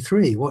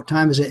 11:33. What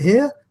time is it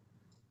here?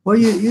 Well,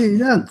 you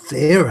don't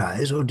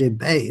theorize or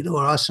debate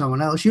or ask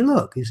someone else. You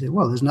look, you say,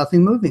 well, there's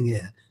nothing moving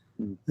here.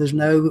 There's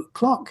no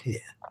clock here.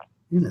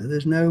 You know,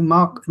 there's no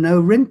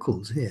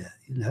wrinkles here,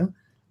 you know.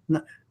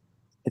 No.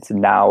 It's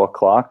now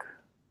o'clock.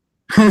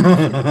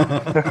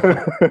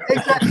 Exactly.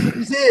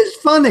 You see, it's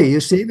funny, you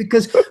see,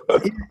 because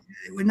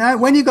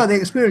when you got the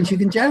experience, you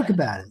can joke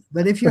about it.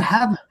 But if you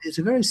haven't, it's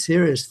a very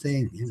serious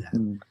thing, you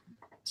know,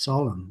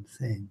 solemn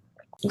thing.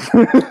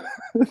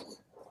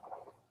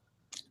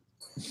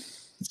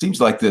 It seems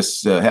like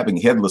this having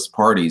headless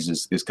parties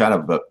is kind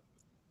of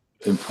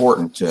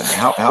important.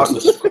 How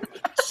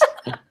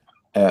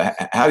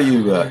do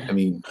you? I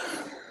mean,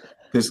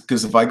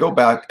 because if I go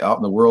back out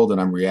in the world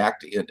and I'm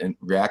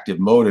reactive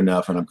mode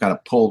enough, and I'm kind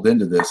of pulled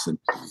into this, and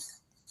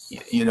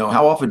you know,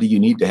 how often do you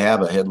need to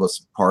have a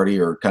headless party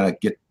or kind of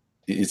get?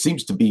 It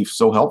seems to be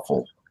so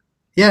helpful.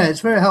 Yeah, it's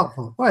very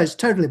helpful. Well, it's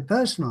totally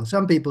personal.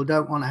 Some people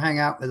don't want to hang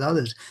out with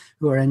others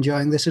who are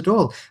enjoying this at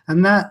all.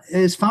 And that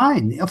is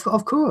fine,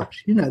 of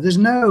course. You know, there's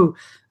no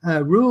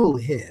rule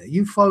here.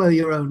 You follow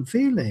your own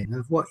feeling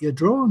of what you're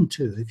drawn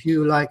to. If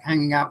you like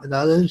hanging out with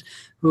others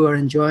who are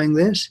enjoying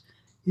this,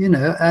 you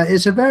know,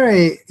 it's a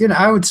very, you know,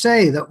 I would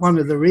say that one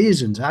of the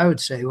reasons, I would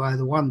say why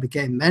the one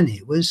became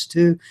many was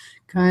to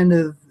kind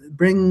of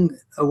bring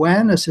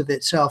awareness of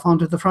itself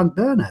onto the front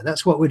burner.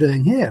 That's what we're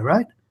doing here,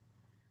 right?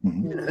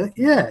 Mm-hmm. You know,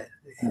 yeah.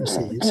 You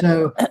see,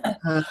 so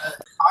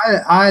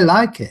I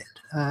like it.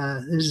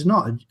 This is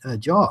not a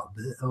job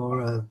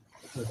or a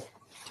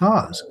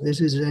task. This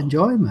is an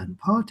enjoyment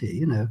party,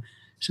 you know.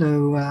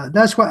 So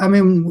that's what I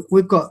mean.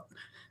 We've got.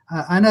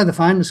 I know the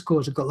finance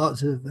course have got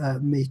lots of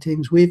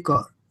meetings. We've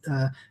got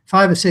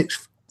 5 or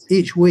 6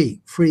 each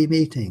week, free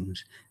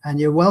meetings, and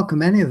you're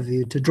welcome, any of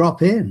you, to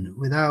drop in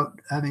without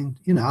having.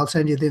 You know, I'll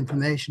send you the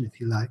information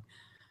if you like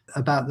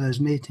about those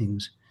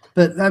meetings.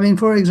 But I mean,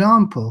 for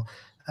example.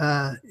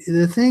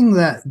 The thing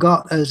that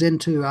got us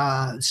into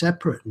our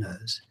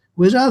separateness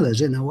was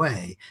others in a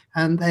way,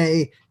 and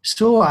they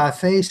saw our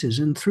faces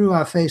and threw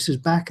our faces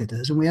back at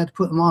us, and we had to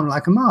put them on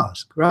like a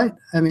mask, right?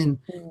 I mean,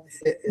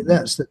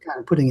 that's the kind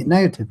of putting it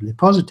negatively.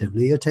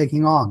 Positively, you're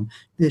taking on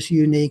this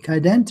unique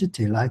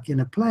identity like in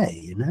a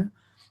play, you know.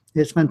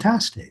 It's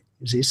fantastic,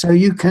 you see. So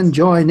you can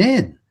join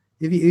in.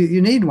 If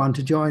you need one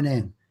to join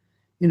in.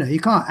 You know,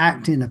 you can't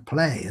act in a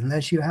play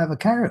unless you have a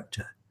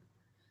character.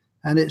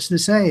 And it's the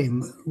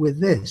same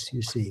with this,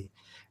 you see.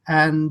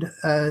 And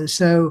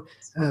so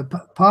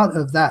part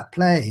of that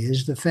play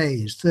is the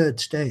phase,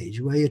 third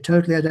stage, where you're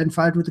totally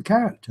identified with the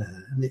character.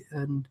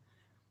 And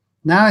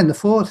now in the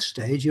fourth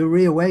stage, you're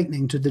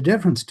reawakening to the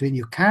difference between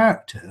your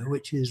character,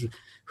 which is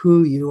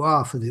who you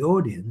are for the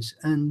audience,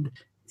 and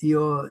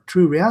your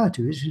true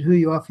reality, which is who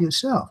you are for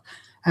yourself.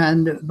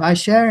 And by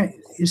sharing,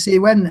 you see,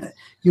 when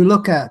you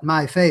look at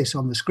my face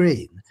on the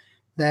screen,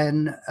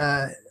 then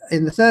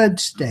in the third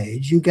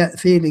stage, you get the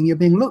feeling you're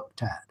being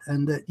looked at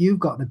and that you've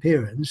got an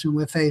appearance and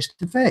we're face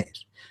to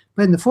face.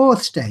 But in the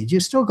fourth stage,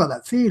 you've still got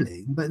that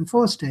feeling. But in the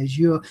fourth stage,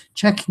 you're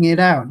checking it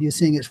out. And you're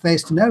seeing it's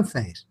face to no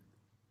face.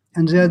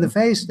 And so the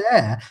face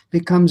there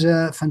becomes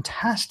a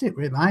fantastic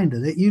reminder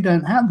that you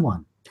don't have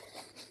one.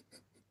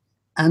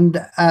 And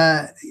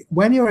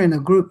when you're in a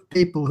group of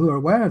people who are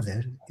aware of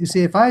this, you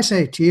see, if I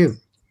say to you,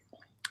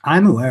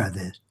 I'm aware of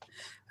this,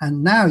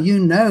 and now you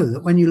know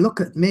that when you look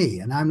at me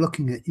and I'm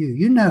looking at you,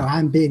 you know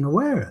I'm being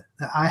aware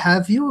that I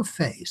have your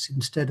face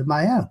instead of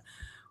my own.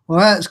 Well,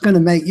 that's going to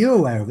make you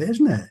aware of it,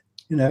 isn't it?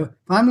 You know, if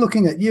I'm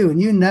looking at you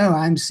and you know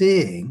I'm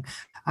seeing,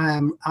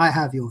 I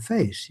have your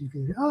face. You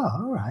go,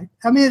 oh, all right.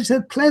 I mean, it's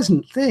a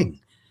pleasant thing.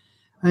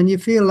 And you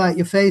feel like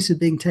your face is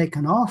being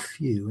taken off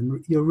you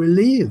and you're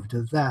relieved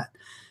of that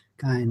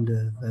kind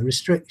of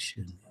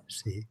restriction, you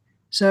see.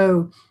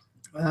 So,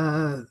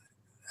 and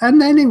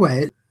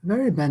anyway,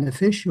 very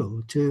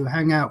beneficial to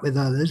hang out with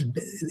others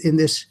in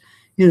this,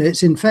 you know,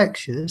 it's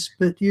infectious,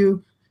 but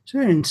it's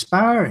very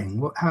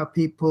inspiring how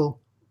people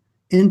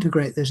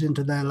integrate this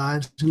into their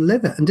lives and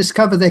live it and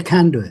discover they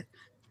can do it.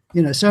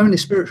 You know, so many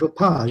spiritual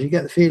paths, you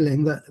get the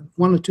feeling that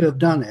one or two have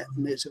done it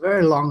and it's a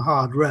very long,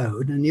 hard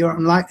road and you're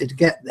unlikely to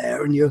get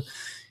there, and you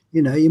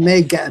know, you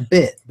may get a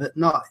bit, but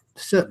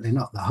certainly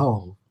not the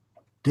whole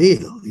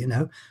deal, you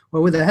know.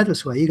 Well, with the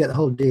Headless Way, you get the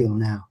whole deal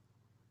now.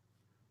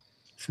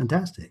 It's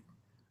fantastic.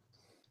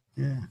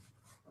 Yeah.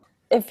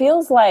 It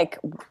feels like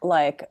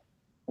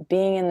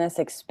being in this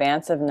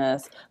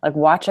expansiveness, like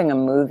watching a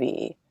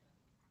movie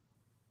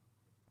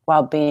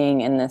while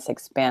being in this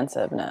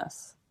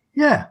expansiveness.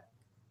 Yeah,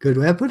 good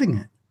way of putting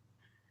it.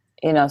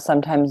 You know,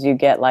 sometimes you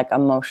get like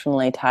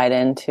emotionally tied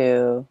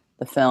into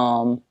the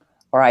film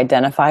or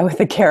identify with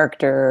the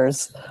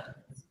characters.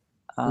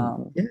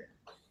 Yeah.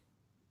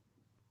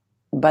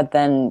 But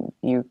then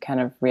you kind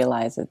of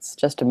realize it's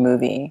just a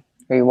movie,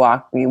 or you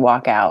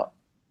walk out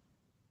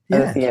of the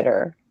Yes.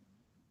 theater.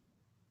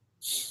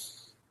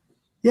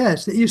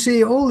 Yes, you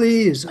see, all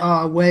these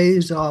are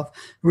ways of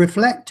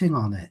reflecting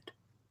on it.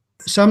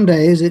 Some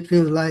days it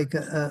feels like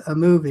a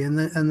movie, and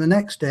the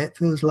next day it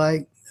feels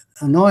like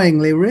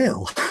annoyingly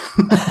real.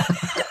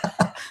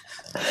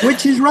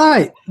 Which is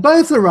right.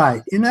 Both are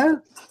right, you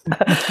know?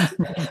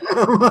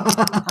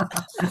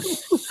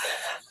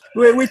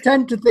 We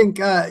tend to think,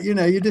 you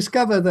know, you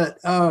discover that,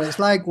 oh, it's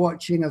like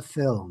watching a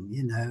film,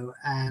 you know,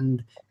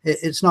 and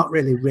it's not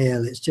really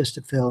real. It's just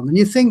a film. And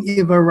you think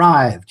you've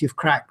arrived, you've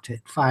cracked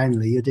it,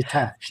 finally, you're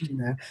detached, you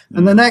know.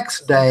 And the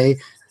next day,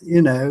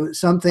 you know,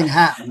 something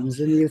happens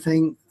and you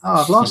think,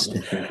 oh, I've lost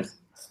it.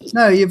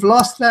 No, you've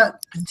lost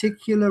that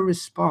particular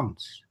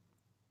response.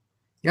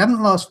 You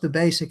haven't lost the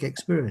basic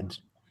experience.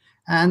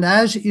 And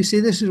as you see,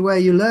 this is where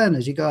you learn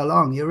as you go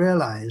along. You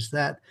realize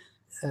that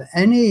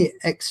any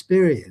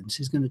experience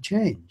is going to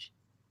change,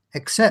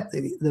 except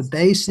the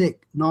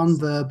basic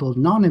non-verbal,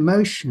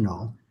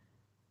 non-emotional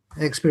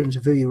experience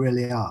of who you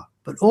really are.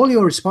 But all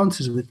your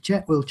responses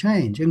will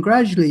change. And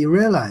gradually you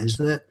realize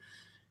that,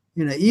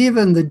 you know,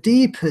 even the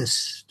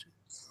deepest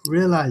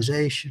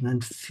realization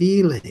and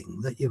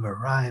feeling that you've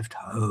arrived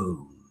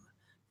home,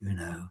 you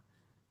know,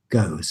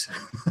 goes.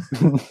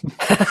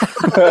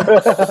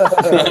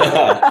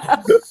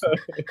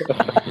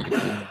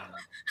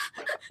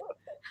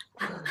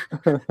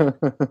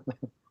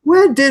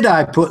 Where did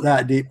I put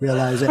that deep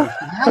realization?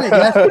 How did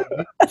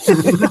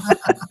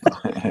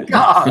it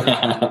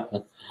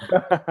God,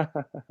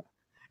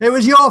 it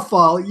was your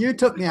fault. You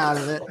took me out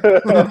of it.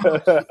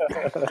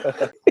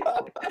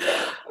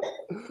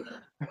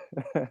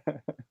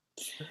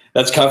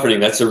 That's comforting.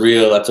 That's a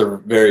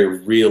very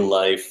real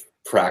life,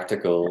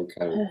 practical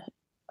kind of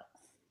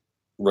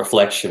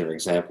reflection or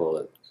example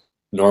that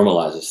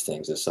normalizes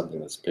things as something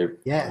that's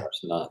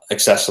perhaps not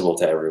accessible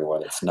to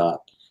everyone. It's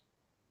not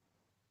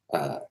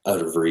out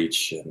of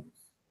reach.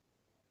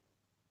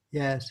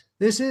 Yes,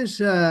 this is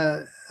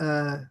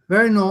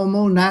very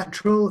normal,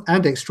 natural,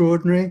 and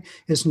extraordinary.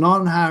 It's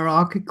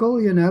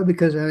non-hierarchical, you know,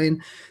 because I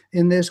mean,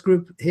 in this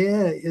group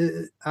here,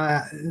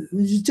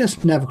 it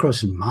just never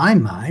crosses my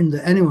mind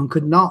that anyone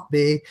could not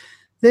be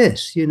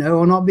this, you know,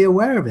 or not be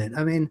aware of it.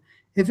 I mean,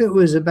 if it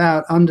was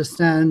about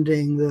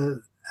understanding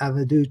the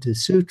Avadhuta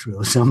Sutra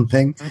or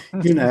something,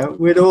 you know,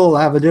 we'd all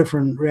have a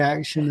different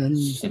reaction, and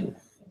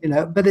you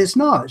know, but it's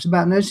not. It's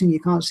about noticing you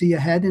can't see your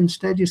head,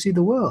 instead you see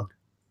the world.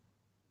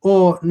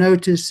 Or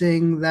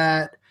noticing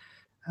that,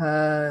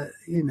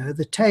 you know,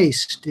 the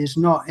taste is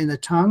not in the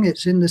tongue,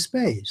 it's in the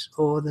space.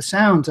 Or the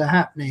sounds are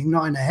happening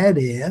not in the head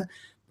here,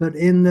 but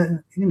in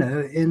the, you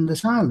know, in the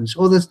silence.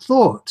 Or the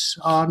thoughts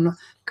are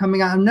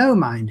coming out of no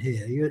mind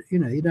here. You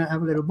know, you don't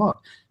have a little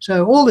box.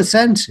 So all the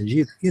senses,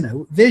 you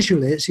know,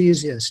 visually it's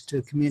easiest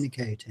to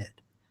communicate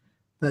it.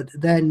 But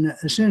then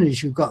as soon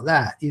as you've got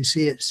that, you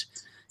see it's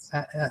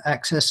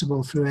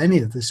accessible through any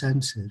of the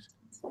senses.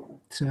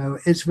 So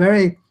it's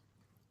very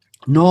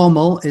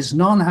normal, it's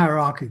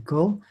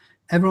non-hierarchical.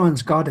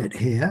 Everyone's got it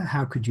here.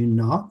 How could you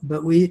not?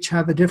 But we each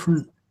have a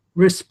different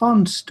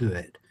response to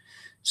it.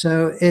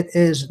 So it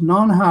is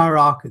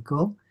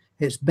non-hierarchical.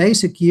 It's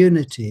basic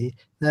unity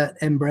that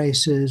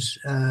embraces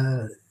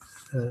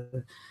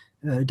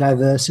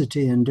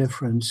diversity and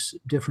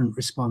different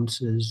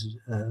responses.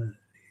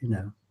 You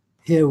know,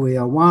 here we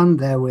are one,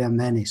 there we are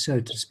many, so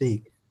to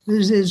speak.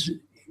 This is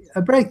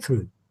a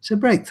breakthrough. It's a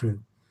breakthrough.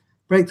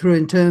 Breakthrough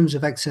in terms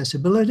of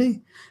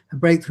accessibility, a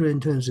breakthrough in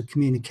terms of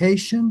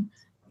communication.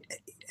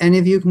 Any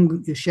of you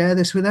can share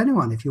this with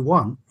anyone if you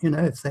want, you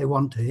know, if they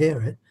want to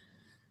hear it.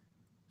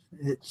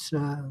 It's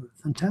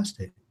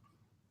fantastic.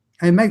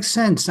 It makes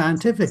sense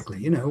scientifically,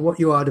 you know, what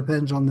you are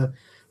depends on the...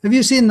 Have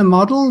you seen the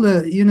model,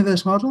 the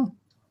universe model?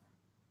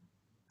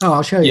 Oh,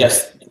 I'll show you.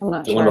 Yes, the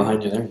I'm one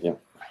behind you there, yeah.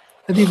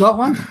 Have you got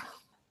one?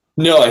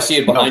 No, I see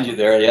it behind you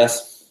there,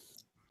 yes.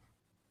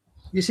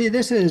 You see,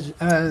 this is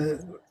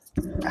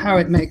how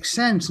it makes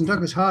sense, and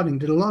Douglas Harding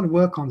did a lot of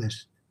work on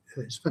this.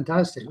 It's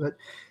fantastic, but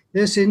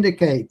this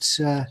indicates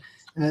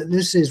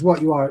this is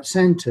what you are at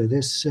center.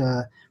 This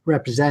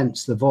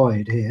represents the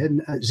void here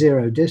at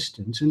zero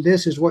distance, and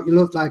this is what you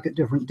look like at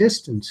different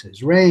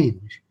distances.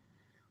 Range,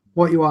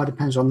 what you are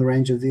depends on the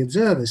range of the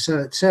observer.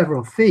 So at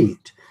several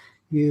feet,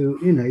 you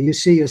know, you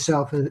see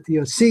yourself,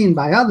 you're seen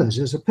by others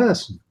as a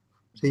person,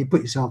 so you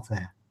put yourself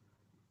there.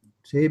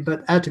 See,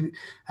 but at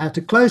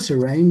a closer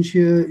range,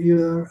 you're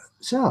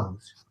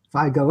yourselves. If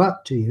I go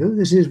up to you,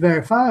 this is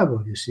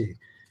verifiable, you see.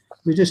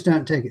 We just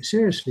don't take it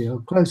seriously, or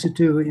closer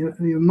to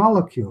your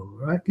molecule,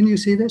 right? Can you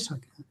see this?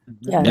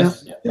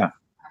 Yeah.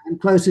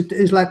 And closer to,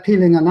 it's like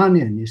peeling an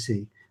onion, you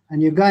see.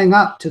 And you're going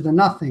up to the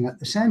nothing at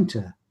the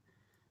center.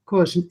 Of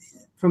course,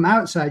 from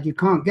outside, you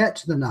can't get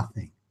to the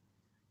nothing.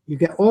 You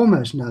get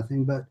almost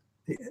nothing, but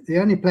the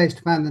only place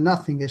to find the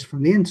nothing is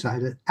from the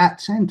inside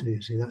at center.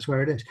 You see, that's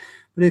where it is.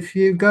 But if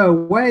you go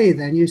away,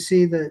 then you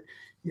see that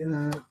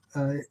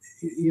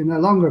you're no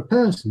longer a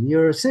person,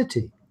 you're a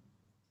city.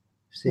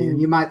 See,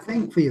 and you might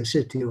think for your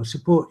city or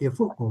support your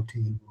football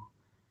team,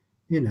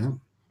 you know.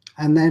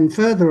 And then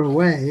further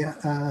away,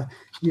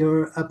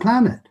 you're a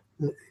planet.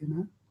 You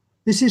know,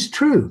 this is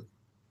true.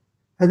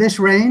 At this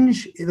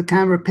range, the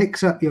camera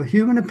picks up your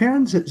human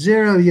appearance. At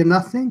 0, you're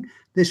nothing.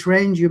 This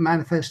range, you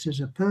manifest as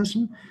a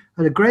person.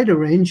 At a greater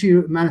range,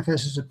 you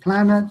manifest as a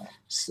planet,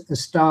 a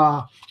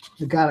star,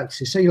 a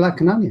galaxy. So you're like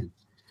an onion.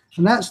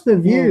 And that's the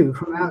view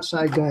from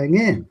outside going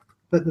in.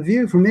 But the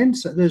view from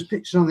inside, there's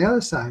pictures on the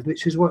other side,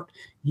 which is what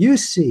you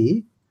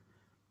see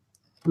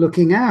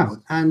looking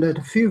out. And at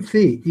a few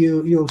feet,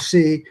 you'll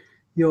see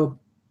your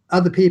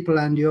other people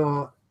and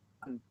your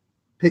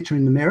picture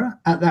in the mirror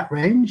at that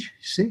range,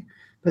 see?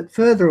 But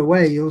further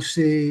away, you'll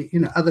see, you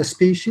know, other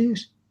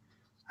species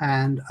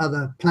and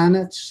other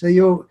planets.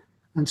 So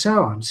and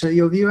so on. So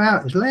your view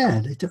out is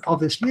layered. It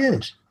obviously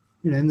is.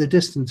 You know, in the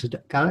distance of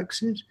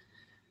galaxies,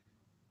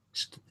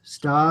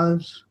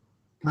 stars,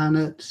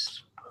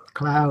 planets,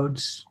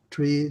 clouds,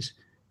 trees,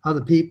 other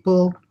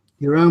people,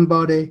 your own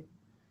body,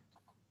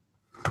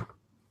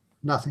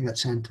 nothing at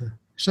center.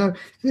 So it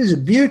is a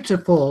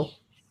beautiful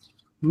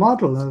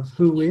model of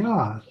who we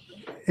are.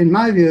 In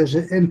my view, as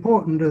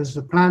important as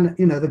the planet,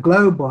 you know, the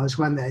globe was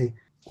when they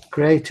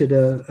created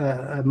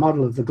a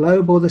model of the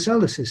globe or the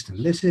solar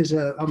system. This is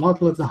a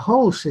model of the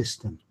whole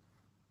system.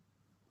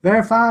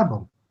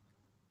 Verifiable.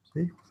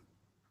 See?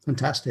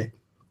 Fantastic.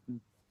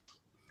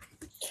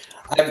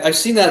 I've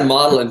seen that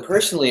model, and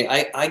personally,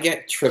 I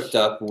get tripped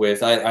up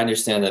with. I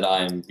understand that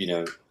I'm,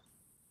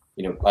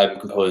 I'm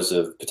composed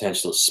of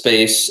potential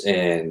space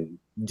and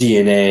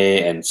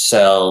DNA and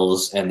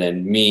cells, and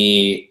then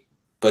me.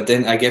 But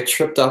then I get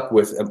tripped up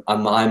with: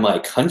 am I my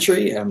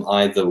country? Am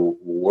I the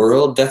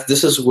world?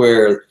 This is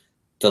where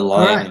the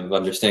line of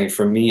understanding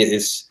for me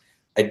is.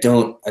 I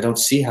don't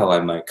see how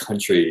I'm my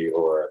country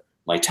or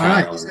my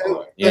town. Right.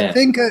 So,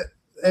 think,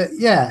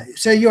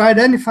 So you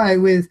identify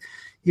with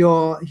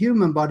your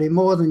human body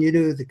more than you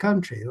do with the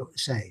country,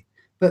 say.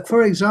 But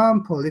for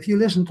example, if you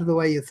listen to the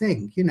way you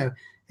think, you know,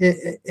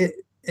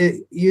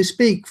 you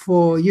speak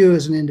for you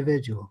as an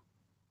individual,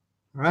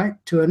 right,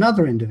 to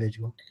another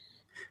individual.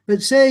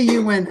 But say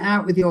you went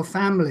out with your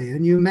family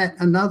and you met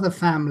another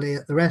family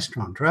at the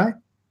restaurant, right?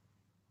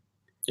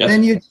 Yes.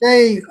 Then you'd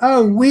say,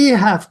 oh, we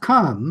have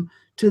come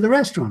to the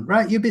restaurant,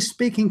 right? You'd be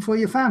speaking for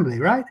your family,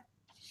 right?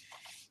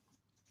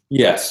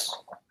 Yes.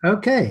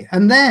 Okay.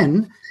 And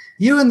then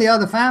you and the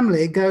other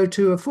family go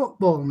to a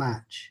football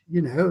match,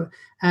 you know,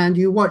 and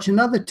you watch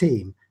another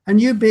team,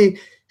 and you'd be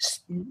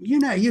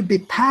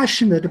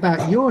passionate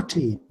about your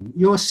team,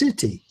 your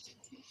city,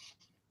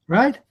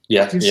 right?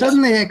 Yeah. You've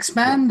suddenly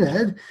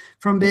expanded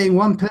from being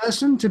one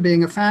person to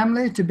being a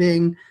family to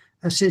being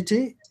a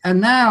city.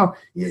 And now,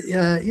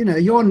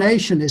 your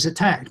nation is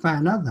attacked by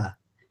another.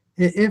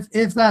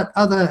 If that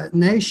other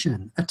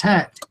nation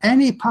attacked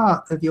any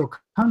part of your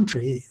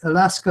country,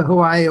 Alaska,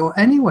 Hawaii, or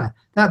anywhere,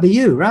 that'd be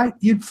you, right?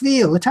 You'd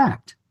feel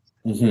attacked.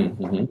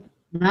 Mm-hmm, mm-hmm.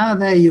 Now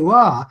there you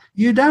are.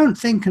 You don't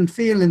think and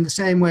feel in the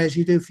same way as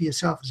you do for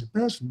yourself as a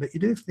person, but you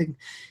do think,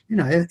 you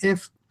know,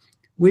 if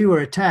we were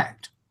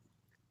attacked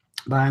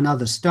by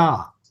another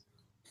star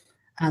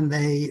and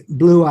they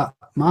blew up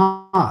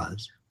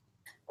Mars,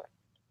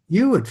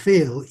 you would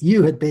feel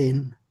you had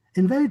been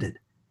invaded.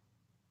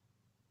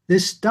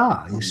 This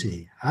star, you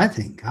see, I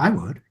think I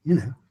would,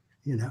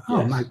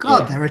 oh my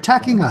God, they're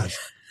attacking us.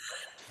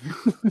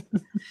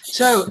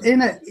 So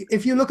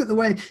if you look at the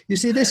way, you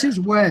see, this is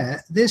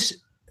where this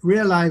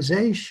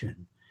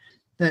realization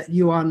that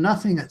you are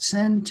nothing at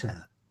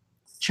center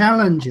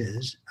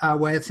challenges our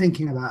way of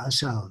thinking about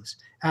ourselves.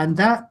 And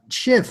that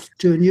shift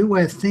to a new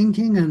way of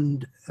thinking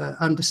and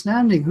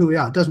understanding who we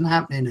are doesn't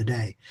happen in a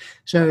day.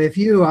 So if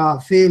you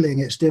are feeling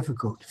it's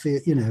difficult to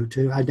feel,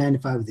 to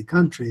identify with the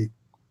country,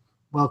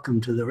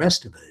 welcome to the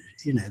rest of it.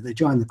 They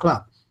join the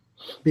club.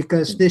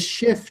 Because this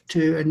shift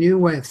to a new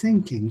way of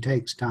thinking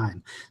takes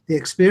time. The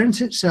experience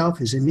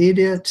itself is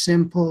immediate,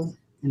 simple,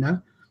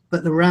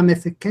 but the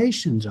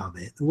ramifications of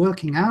it, the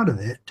working out of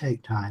it,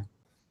 take time.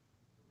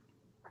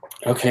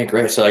 Okay,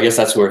 great. So I guess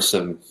that's where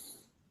some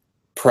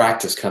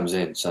practice comes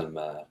in.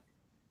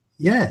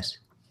 Yes.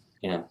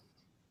 Yeah.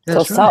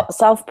 So right.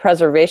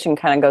 Self-preservation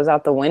kind of goes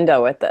out the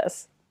window with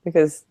this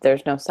because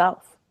there's no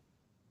self.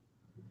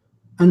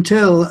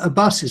 Until a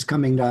bus is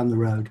coming down the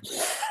road.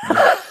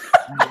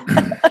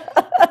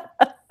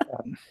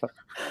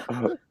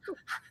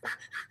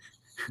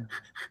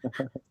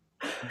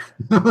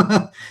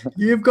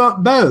 You've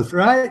got both,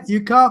 right?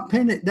 You can't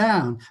pin it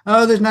down.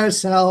 Oh, there's no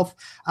self.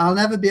 I'll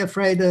never be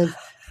afraid of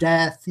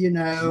death.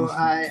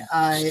 I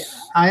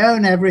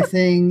own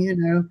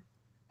everything.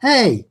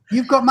 Hey,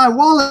 you've got my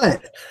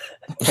wallet.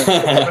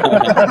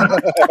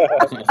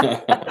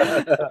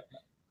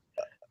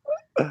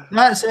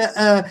 That's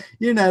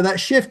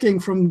that's shifting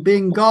from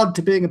being God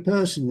to being a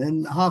person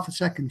in half a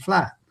second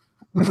flat.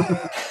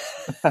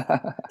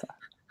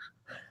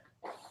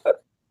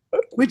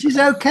 which is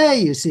okay,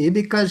 you see,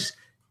 because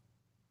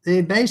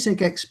the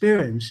basic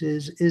experience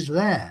is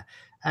there,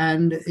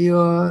 and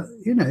you're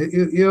in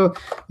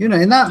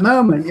that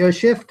moment you're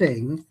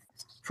shifting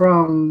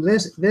from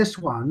this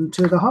one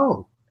to the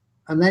whole,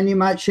 and then you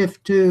might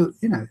shift to,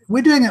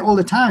 we're doing it all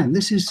the time.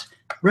 This is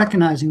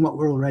recognizing what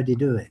we're already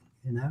doing.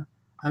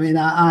 I mean,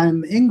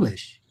 I'm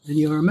English and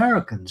you're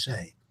American,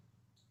 say.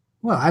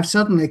 Well, I've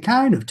suddenly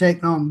kind of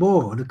taken on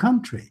board a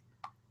country,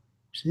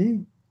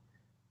 see,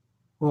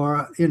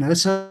 or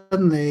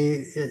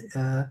suddenly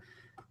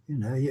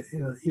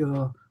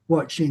you're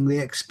watching The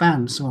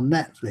Expanse on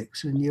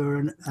Netflix and you're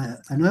an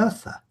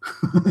earther.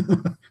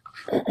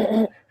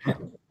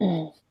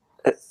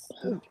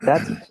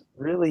 That's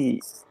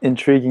really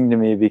intriguing to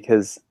me,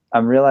 because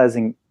I'm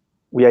realizing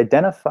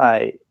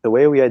the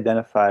way we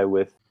identify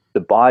with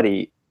the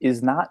body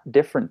is not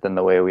different than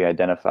the way we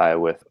identify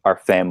with our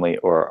family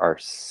or our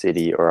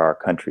city or our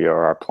country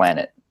or our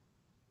planet.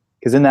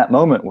 Because in that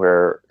moment,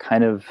 we're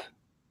kind of,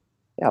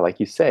 like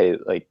you say,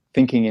 like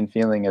thinking and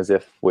feeling as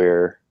if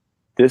we're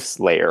this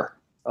layer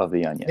of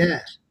the onion.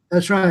 Yes,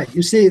 that's right.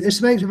 You see, this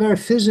makes it very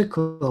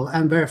physical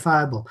and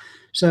verifiable.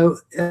 So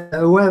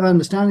a way of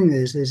understanding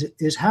this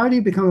is how do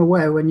you become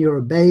aware when you're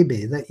a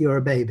baby that you're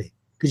a baby?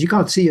 Because you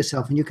can't see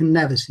yourself and you can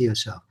never see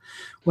yourself.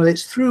 Well,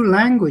 it's through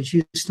language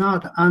you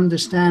start to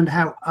understand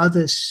how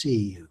others see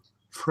you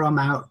from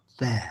out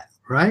there,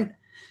 right?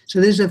 So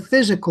there's a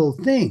physical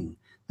thing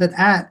that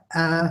at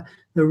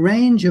the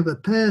range of a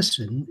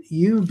person,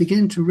 you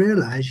begin to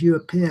realize you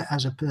appear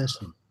as a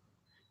person.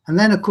 And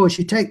then, of course,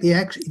 you take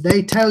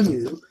they tell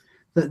you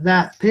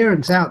that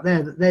appearance out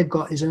there that they've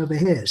got is over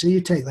here. So you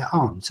take that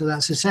on. So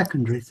that's a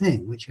secondary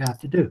thing which you have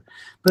to do.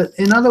 But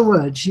in other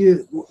words,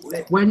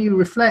 when you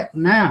reflect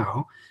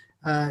now,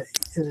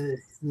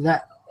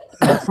 that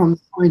from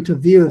the point of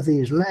view of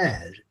these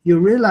layers, you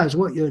realize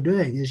what you're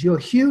doing is your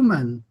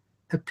human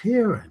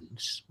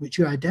appearance, which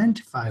you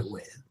identify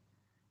with,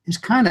 is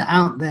kind of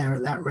out there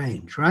at that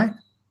range, right?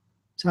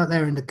 It's out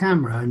there in the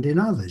camera and in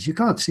others. You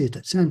can't see it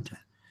at center.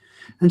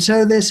 And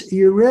so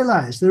you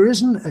realize there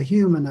isn't a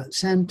human at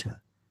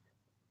center.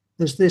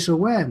 There's this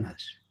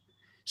awareness.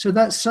 So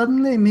that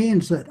suddenly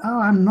means that,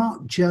 I'm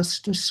not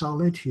just a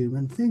solid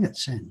human thing at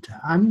center.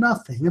 I'm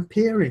nothing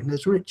appearing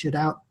as Richard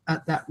out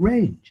at that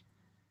range.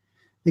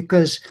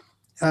 Because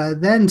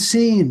then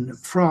seen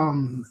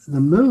from the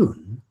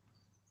moon,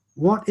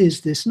 what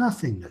is this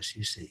nothingness,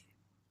 you see?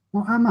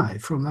 What am I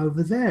from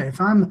over there?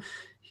 If I'm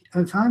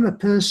a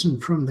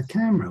person from the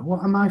camera,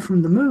 what am I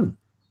from the moon?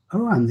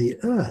 Oh, I'm the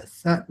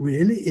earth. That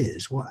really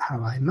is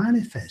how I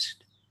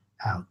manifest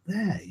out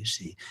there, you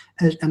see.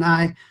 And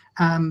I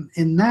am,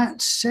 in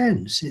that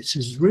sense, it's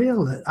as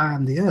real that I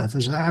am the earth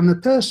as I am a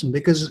person,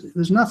 because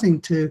there's no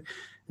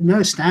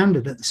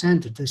standard at the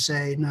center to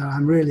say, no,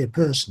 I'm really a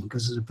person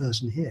because there's a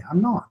person here.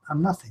 I'm not.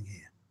 I'm nothing here.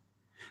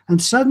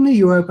 And suddenly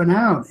you open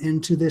out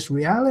into this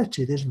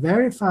reality, this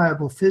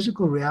verifiable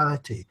physical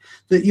reality,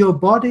 that your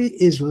body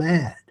is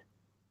layered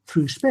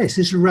through space.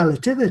 This is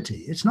relativity.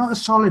 It's not a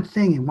solid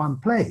thing in one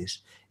place.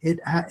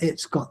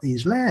 It's got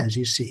these layers,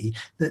 you see,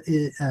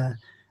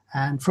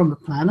 and from a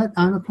planet,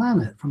 I'm a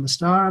planet. From a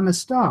star, I'm a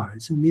star.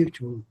 It's a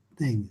mutual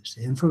thing, you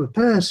see. And from a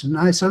person,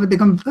 I suddenly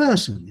become a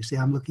person. You see,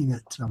 I'm looking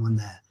at someone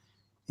there,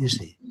 you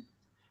see.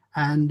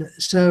 And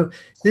so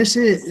this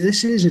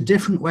is a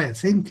different way of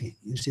thinking.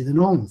 You see, the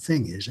normal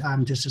thing is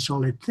I'm just a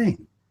solid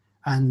thing,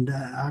 and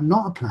I'm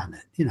not a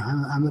planet.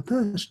 I'm a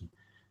person,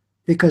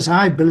 because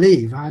I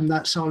believe I'm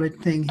that solid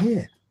thing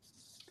here.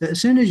 But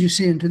as soon as you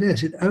see into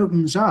this, it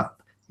opens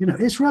up.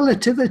 It's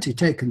relativity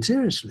taken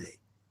seriously.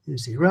 You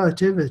see,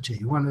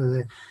 relativity. One of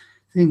the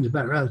things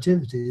about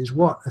relativity is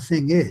what a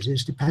thing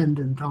is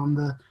dependent on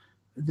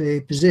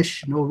the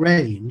position or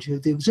range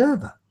of the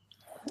observer.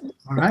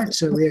 All right,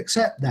 so we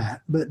accept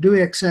that, but do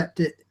we accept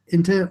it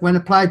when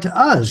applied to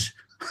us?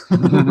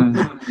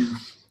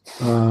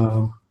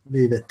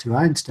 Leave it to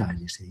Einstein,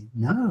 you see.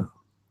 No,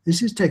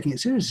 this is taking it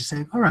seriously,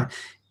 saying, all right,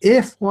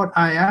 if what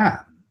I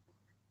am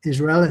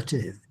is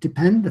relative,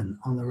 dependent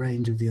on the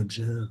range of the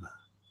observer,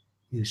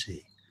 you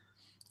see,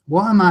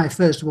 what am I,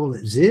 first of all,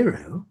 at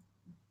zero?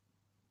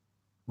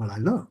 Well, I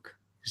look,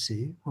 you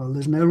see, well,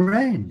 there's no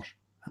range,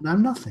 and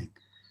I'm nothing.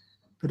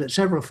 But at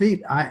several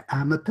feet, I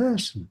am a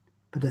person.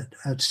 But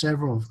at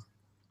several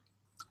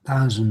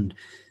thousand,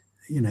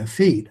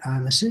 feet,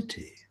 I'm a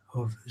city.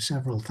 Of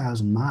several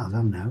thousand miles, I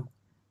don't know,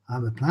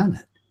 I'm a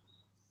planet.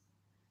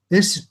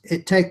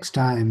 It takes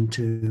time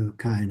to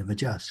kind of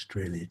adjust,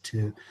 really,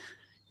 to,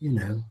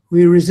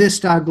 we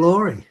resist our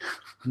glory.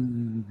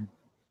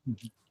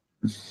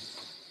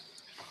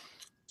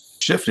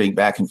 Shifting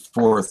back and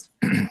forth,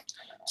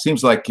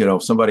 seems like,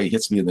 somebody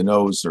hits me in the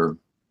nose, or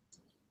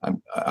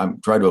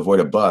I'm trying to avoid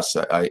a bus.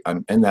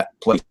 I'm in that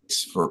place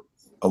for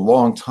a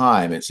long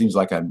time. It seems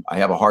like I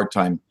have a hard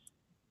time.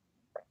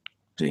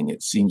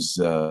 It seems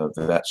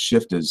that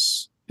shift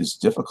is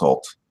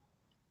difficult,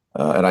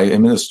 and I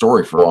am in the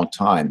story for a long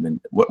time.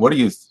 And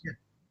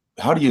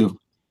how do you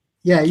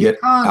Yeah, you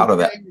get can't out of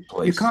that you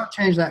place. can't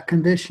change that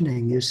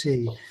conditioning, you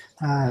see,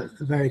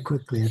 very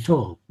quickly at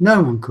all.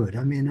 No one could.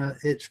 I mean,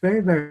 it's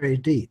very, very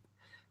deep.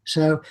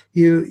 So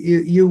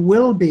you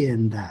will be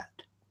in that.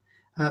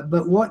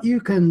 But what you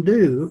can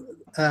do,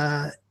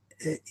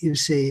 you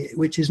see,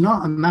 which is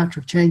not a matter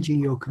of changing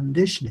your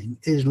conditioning,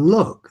 is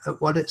look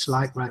at what it's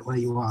like right where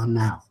you are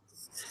now.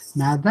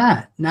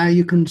 Now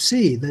you can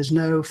see there's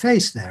no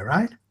face there,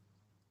 right?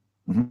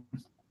 Mhm.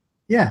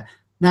 Yeah.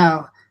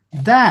 Now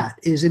that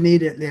is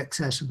immediately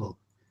accessible.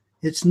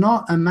 It's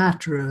not a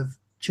matter of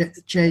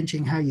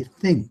changing how you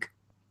think.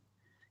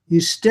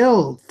 You're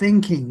still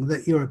thinking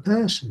that you're a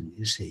person,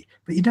 you see,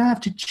 but you don't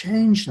have to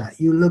change that.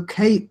 You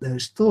locate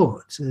those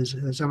thoughts, as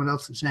someone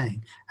else was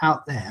saying,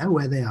 out there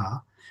where they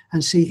are,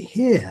 and see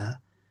here,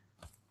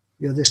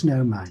 you're this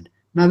no mind.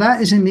 Now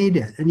that is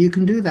immediate, and you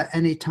can do that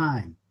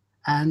anytime.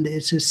 And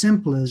it's as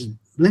simple as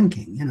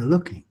blinking,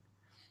 looking.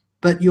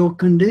 But your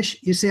condition,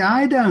 you see,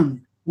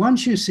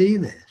 once you see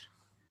this,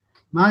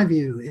 my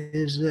view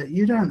is that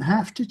you don't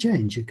have to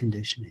change your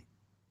conditioning.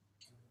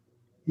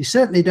 You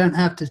certainly don't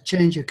have to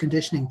change your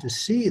conditioning to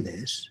see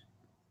this.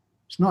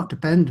 It's not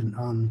dependent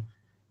on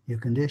your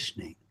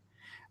conditioning.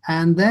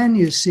 And then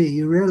you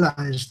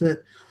realize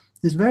that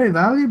it's very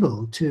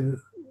valuable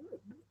to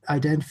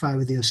identify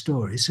with your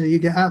story, so you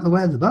get out of the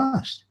way of the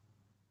bus.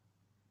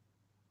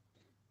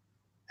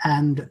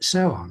 And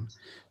so on.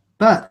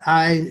 But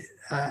I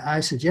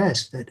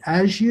suggest that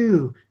as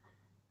you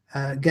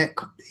get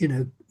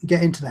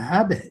into the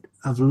habit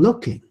of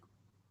looking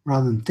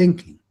rather than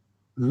thinking,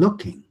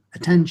 looking,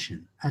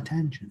 attention,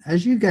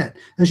 as you're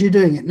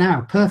doing it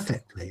now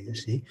perfectly, you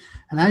see,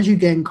 and as you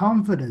gain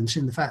confidence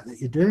in the fact that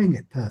you're doing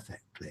it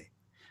perfectly,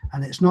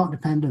 and it's not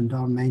dependent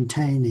on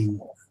maintaining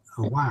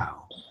a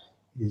wow,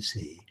 you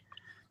see,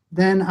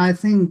 then I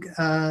think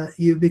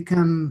you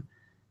become,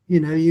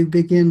 you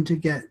begin to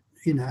get,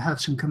 have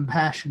some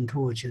compassion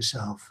towards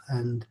yourself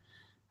and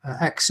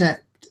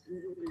accept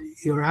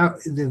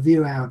the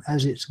view out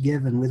as it's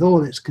given, with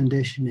all its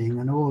conditioning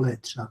and all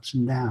its ups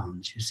and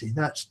downs. You see,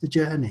 that's the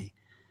journey.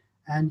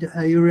 And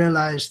you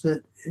realize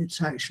that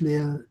it's actually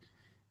a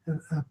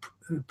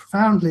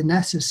profoundly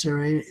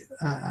necessary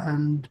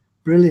and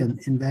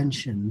brilliant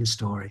invention, the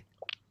story.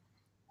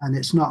 And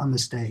it's not a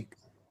mistake,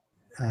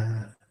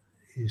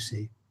 you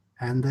see,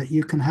 and that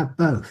you can have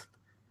both.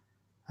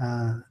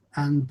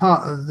 And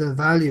part of the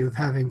value of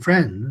having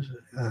friends,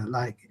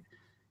 like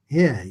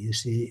here, you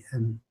see,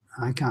 and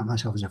I count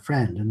myself as a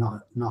friend and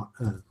not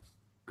a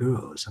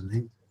guru or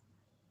something,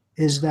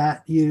 is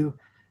that you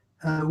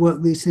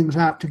work these things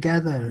out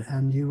together,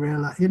 and you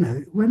realize,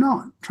 we're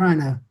not trying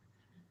to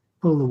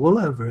pull the wool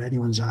over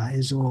anyone's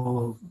eyes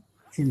or,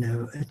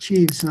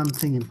 achieve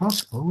something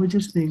impossible. We're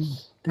just being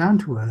down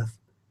to earth,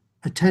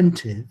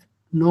 attentive,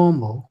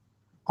 normal,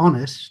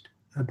 honest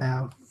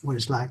about what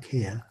it's like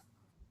here.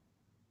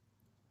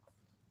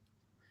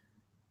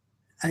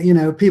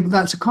 People,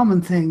 that's a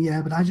common thing,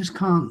 yeah, but I just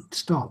can't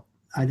stop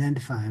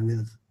identifying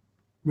with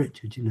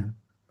Richard,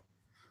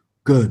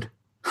 Good.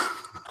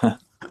 I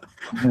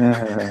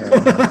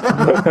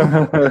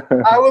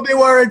will be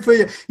worried for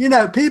you.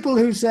 People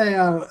who say,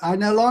 oh, I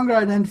no longer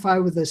identify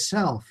with the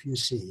self, you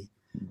see.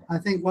 I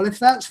think, well, if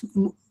that's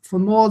for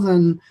more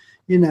than,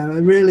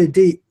 a really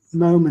deep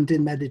moment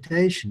in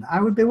meditation,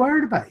 I would be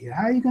worried about you.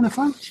 How are you going to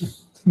function?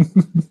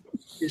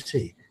 You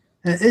see.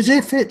 As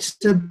if it's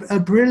a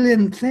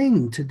brilliant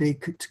thing to be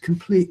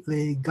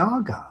completely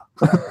gaga.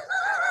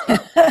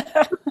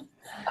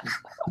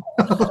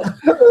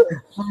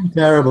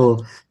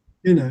 Terrible,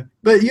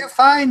 But you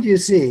find, you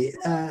see,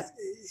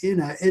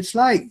 it's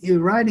like you're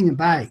riding a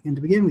bike, and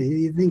to begin with,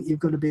 you think you've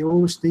got to be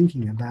always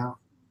thinking about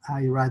how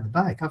you ride the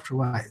bike. After a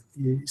while,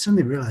 you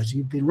suddenly realize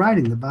you've been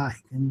riding the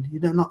bike, and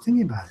you're not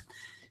thinking about it.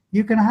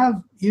 You can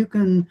have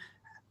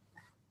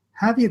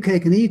your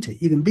cake and eat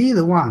it. You can be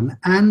the one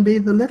and be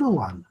the little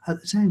one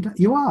at the same time.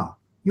 You are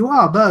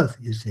both,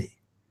 you see.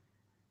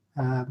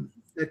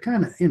 They're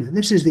kind of,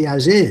 this is the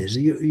as is.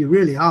 You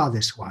really are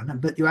this one,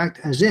 but you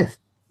act as if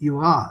you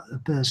are the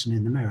person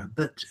in the mirror.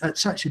 But at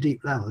such a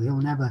deep level,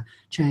 you'll never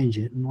change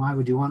it. And why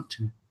would you want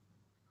to?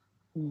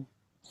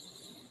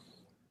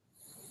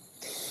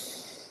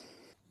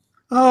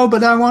 Oh,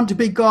 but I want to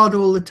be God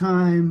all the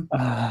time.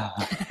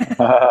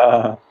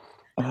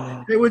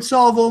 It would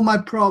solve all my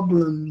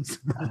problems.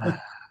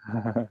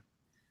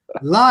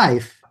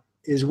 Life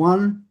is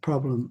one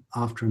problem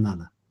after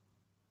another.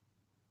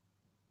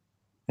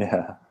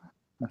 Yeah.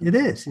 It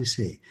is, you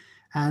see.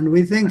 And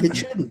we think it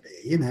shouldn't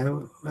be,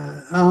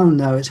 oh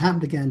no, it's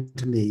happened again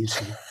to me, you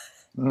see.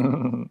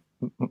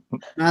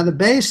 Now, the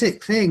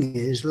basic thing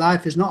is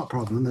life is not a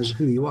problem as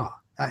who you are.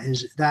 That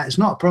is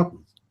not a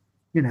problem.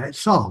 It's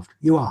solved.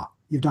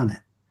 You've done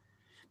it.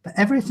 But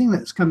everything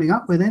that's coming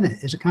up within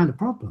it is a kind of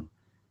problem.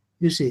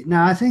 You see,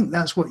 now I think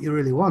that's what you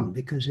really want,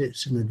 because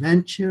it's an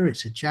adventure,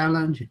 it's a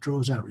challenge, it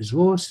draws out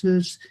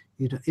resources,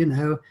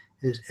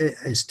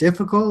 it's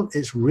difficult,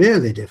 it's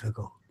really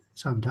difficult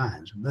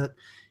sometimes, but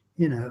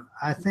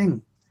I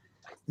think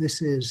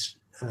this is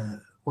the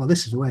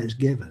way it's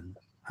given,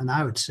 And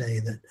I would say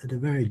that at a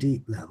very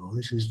deep level,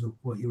 this is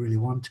what you really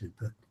wanted,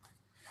 but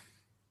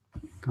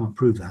can't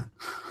prove that.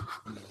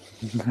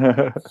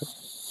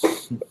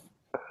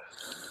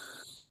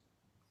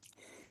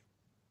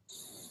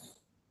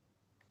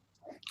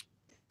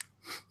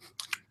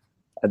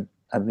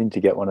 I need to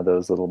get one of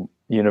those little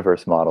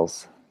universe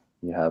models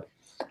you have.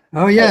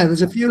 Oh yeah,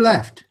 there's a few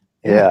left.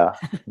 Yeah,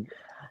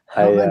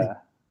 How many?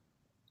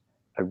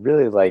 I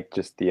really like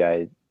just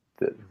the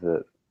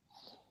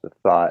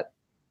thought,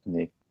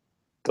 and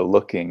the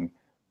looking,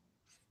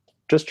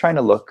 just trying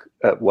to look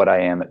at what I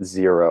am at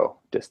 0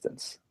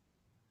 distance,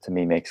 to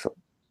me makes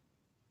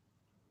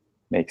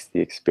the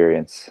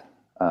experience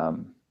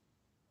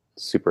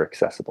super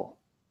accessible.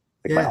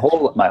 Like Yes.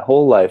 my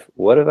whole life,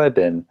 what have I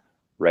been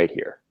right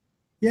here?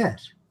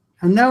 Yes,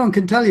 and no one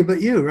can tell you but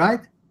you,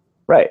 right?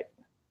 Right.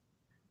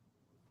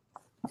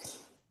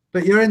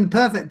 But you're in the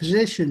perfect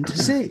position to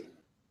see.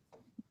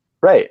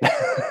 Right.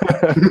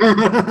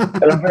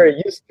 And I'm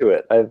very used to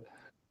it. I'm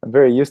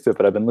very used to it,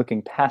 but I've been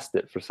looking past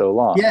it for so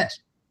long. Yes,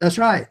 that's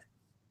right.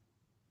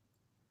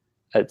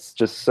 It's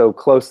just so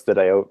close that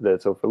that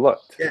it's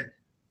overlooked. Yeah.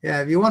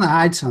 Yeah, if you want to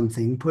hide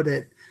something, put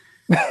it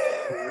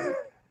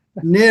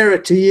nearer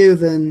to you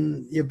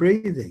than you're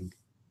breathing.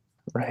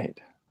 Right.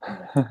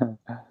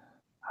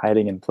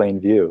 Hiding in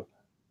plain view.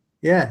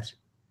 Yes.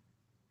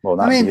 Well,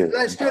 not I mean, you.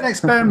 let's do an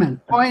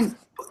experiment.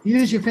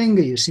 Use your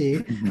finger, you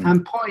see,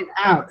 and point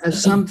out at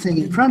something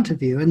in front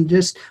of you and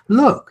just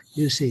look,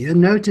 you see, and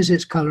notice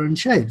its color and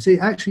shape. So you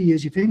actually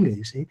use your finger,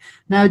 you see.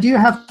 Now, do you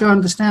have to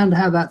understand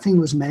how that thing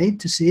was made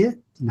to see it?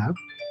 No.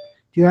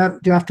 Do you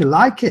have to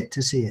like it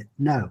to see it?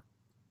 No.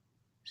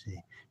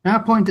 See. Now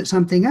point at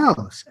something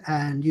else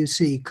and you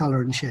see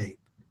color and shape.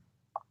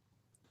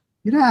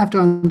 You don't have to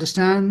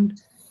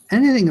understand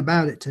anything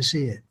about it to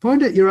see it.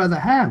 Point at your other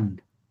hand,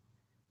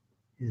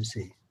 you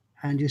see,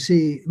 and you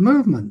see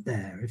movement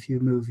there. If you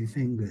move your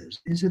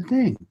fingers, it's a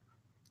thing.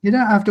 You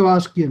don't have to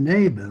ask your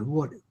neighbor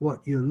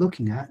what you're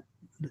looking at.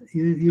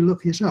 You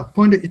look yourself.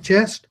 Point at your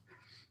chest,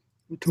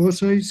 the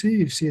torso, you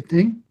see a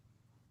thing.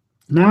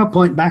 Now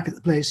point back at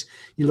the place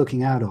you're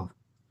looking out of.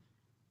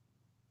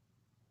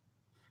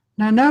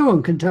 Now no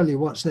one can tell you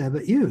what's there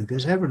but you,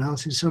 because everyone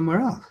else is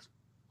somewhere else.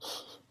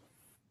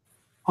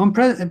 On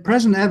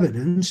present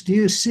evidence, do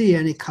you see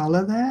any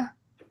color there?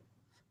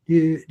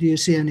 Do you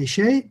see any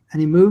shape,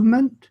 any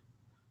movement?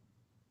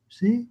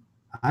 See?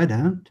 I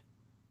don't.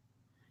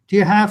 Do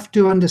you have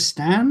to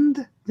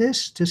understand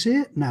this to see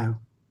it? No.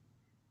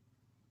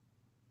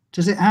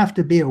 Does it have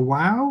to be a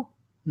wow?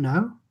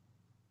 No.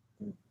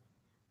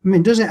 I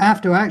mean, does it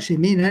have to actually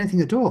mean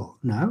anything at all?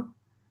 No.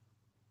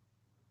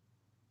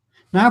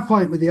 Now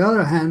point with the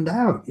other hand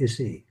out, you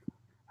see,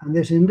 and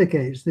this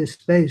indicates this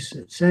space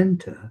at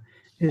center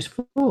is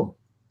full.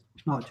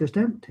 It's not just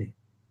empty.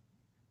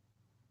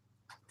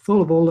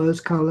 Full of all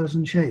those colors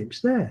and shapes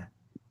there.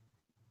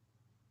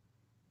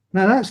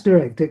 Now that's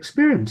direct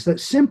experience.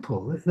 That's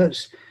simple.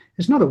 It's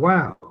not a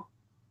wow.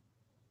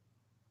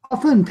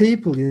 Often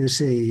people, you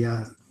see,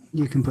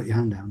 you can put your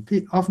hand down.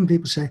 Often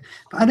people say,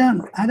 but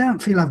I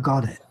don't feel I've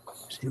got it.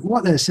 See,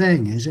 what they're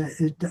saying is,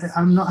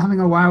 I'm not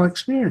having a wow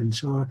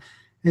experience, or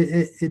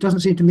it doesn't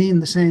seem to mean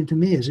the same to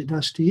me as it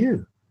does to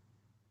you.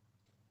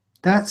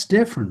 That's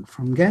different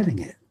from getting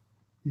it,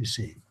 you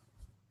see.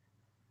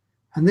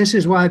 And this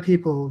is why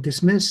people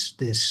dismiss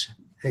this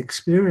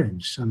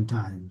experience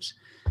sometimes,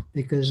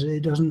 because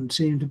it doesn't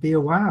seem to be a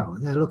wow.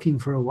 They're looking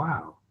for a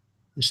wow,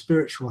 a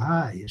spiritual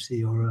high, you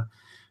see, or a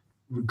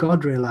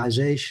God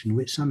realization,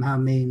 which somehow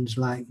means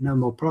like no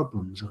more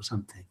problems or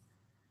something.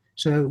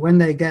 So when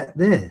they get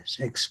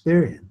this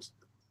experience,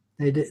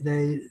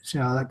 they say,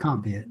 oh, that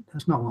can't be it.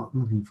 That's not what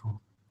I'm looking for.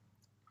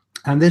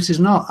 And this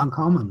is not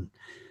uncommon.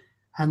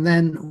 And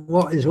then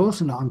what is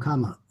also not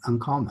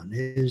uncommon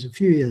is a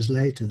few years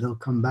later, they'll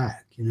come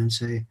back, and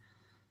say,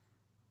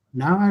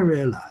 now I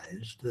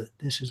realize that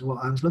this is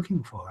what I was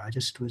looking for. I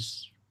just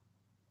was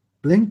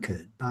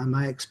blinkered by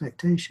my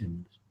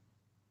expectations,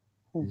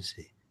 you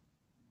see.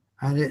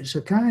 And it's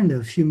a kind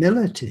of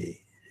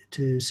humility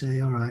to say,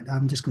 all right,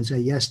 I'm just going to say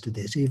yes to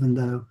this, even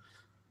though,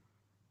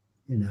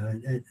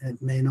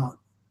 it may not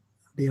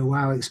be a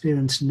wow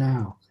experience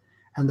now.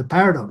 And the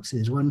paradox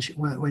is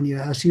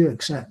as you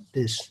accept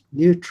this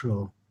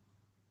neutral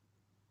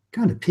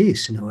kind of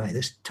peace in a way,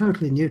 this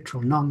totally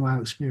neutral,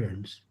 non-wow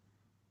experience,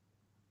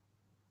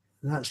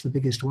 that's the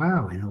biggest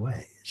wow in a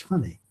way. It's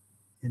funny,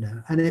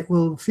 and it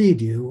will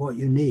feed you what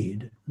you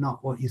need,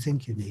 not what you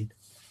think you need,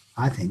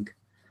 I think.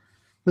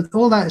 But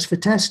all that is for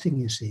testing,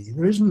 you see.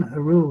 There isn't a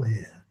rule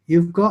here.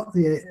 You've got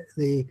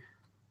the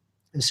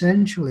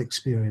essential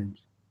experience.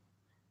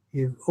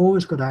 You've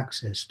always got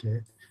access to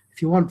it.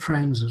 If you want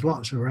friends, there's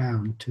lots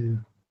around to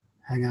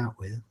hang out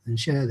with and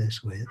share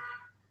this with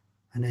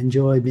and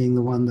enjoy being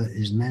the one that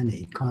is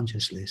many,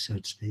 consciously, so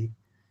to speak.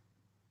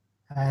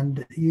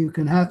 And you've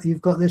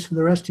got this for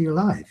the rest of your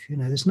life.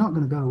 It's not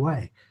going to go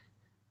away.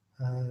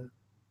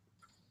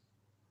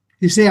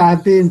 You see,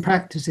 I've been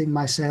practicing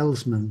my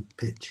salesman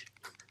pitch.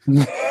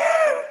 You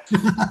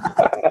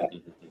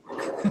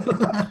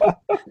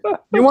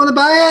want to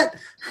buy it?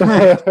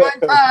 Going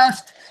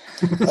fast.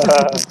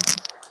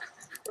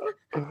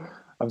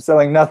 I'm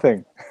selling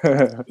nothing.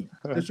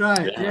 That's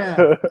right.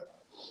 Yeah.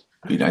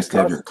 Be nice to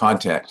have your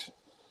contact.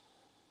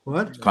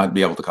 What?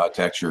 Be able to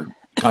contact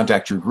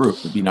your group.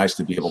 It'd be nice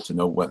to be able to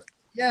know what.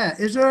 Yeah.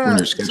 Is there When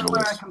your schedule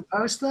somewhere I is. can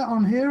post that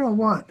on here or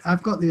what?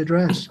 I've got the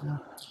address.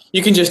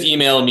 You can just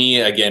email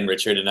me again,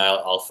 Richard, and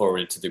I'll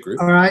forward it to the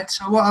group. All right.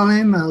 So what I'll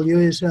email you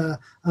is a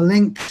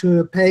link to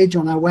a page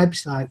on our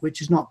website,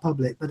 which is not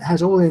public, but it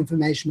has all the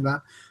information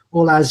about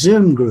all our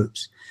Zoom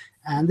groups.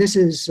 And this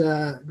is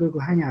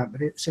Google Hangout.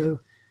 But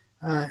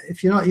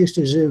if you're not used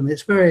to Zoom,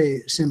 it's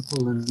very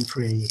simple and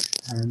free.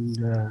 And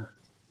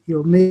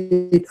you'll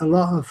meet a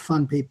lot of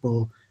fun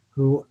people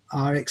who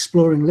are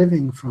exploring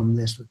living from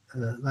this,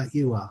 like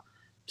you are.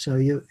 So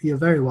you're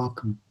very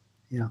welcome.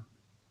 Yeah.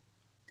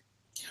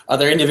 Are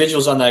there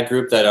individuals on that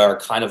group that are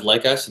kind of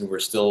like us and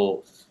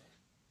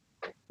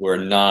we're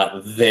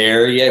not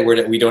there yet?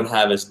 We don't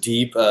have as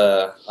deep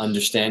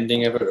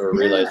understanding of it or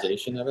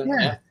realization of it?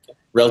 Yeah.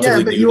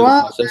 Relatively but new you to the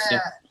are process.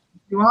 there,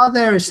 you are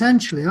there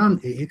essentially,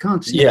 aren't you? You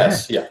can't see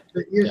Yes, that. yeah.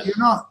 But you're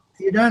not.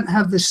 You don't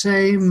have the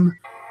same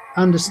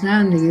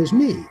understanding as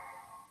me,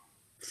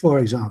 for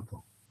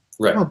example.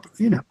 Right. Or,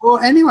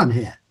 or anyone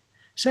here.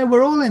 So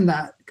we're all in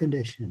that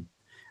condition.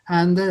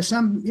 And there's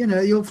some,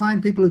 you'll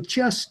find people who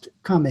just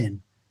come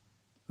in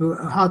who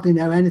hardly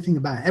know anything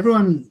about it.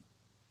 Everyone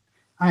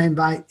I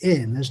invite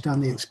in has done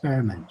the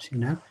experiments,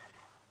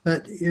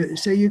 But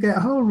so you get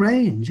a whole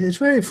range. It's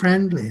very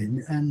friendly,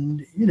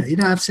 and you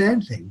don't have to say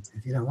anything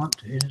if you don't want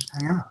to. You just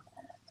hang out.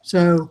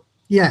 So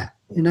yeah,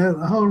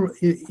 a whole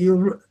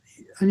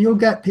you'll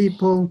get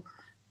people,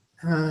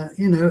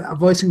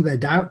 voicing their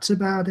doubts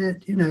about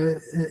it.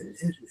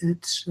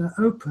 It's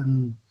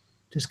open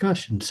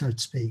discussion, so to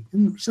speak.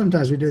 And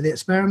sometimes we do the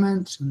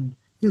experiments, and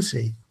you'll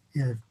see.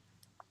 Yeah.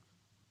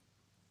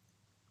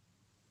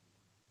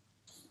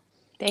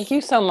 Thank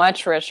you so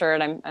much,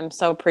 Richard. I'm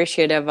so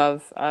appreciative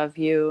of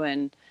you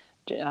and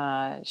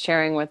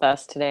sharing with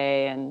us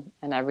today and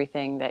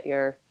everything that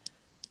you're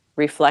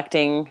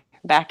reflecting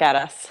back at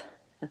us.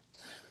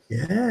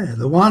 Yeah,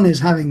 the one is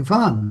having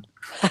fun.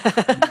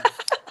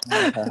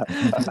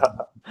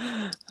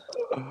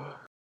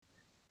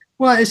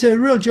 Well, it's a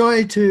real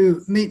joy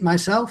to meet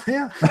myself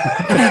here.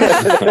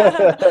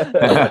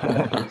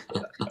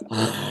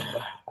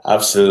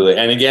 Absolutely.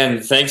 And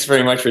again, thanks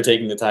very much for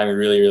taking the time. We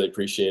really, really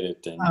appreciate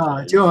it.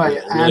 And, joy.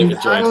 Really And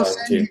enjoyed I will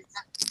talking to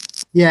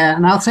you.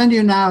 and I'll send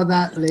you now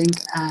that link,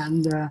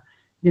 and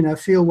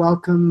feel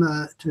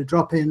welcome to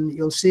drop in.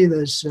 You'll see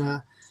there's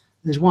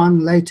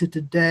one later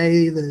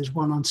today, there's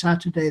one on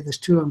Saturday, there's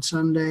two on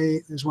Sunday,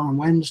 there's one on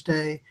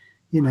Wednesday,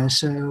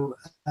 so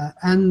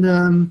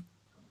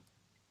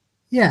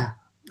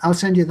I'll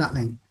send you that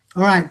link.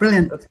 All right,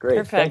 brilliant. That's great.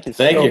 Perfect. Thank you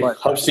Thank so you. much.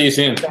 Hope to see you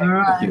soon. All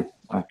right. Thank you.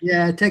 Bye.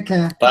 Yeah, take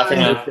care. Bye for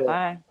now.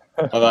 Bye.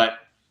 Bye-bye.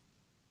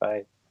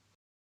 Bye.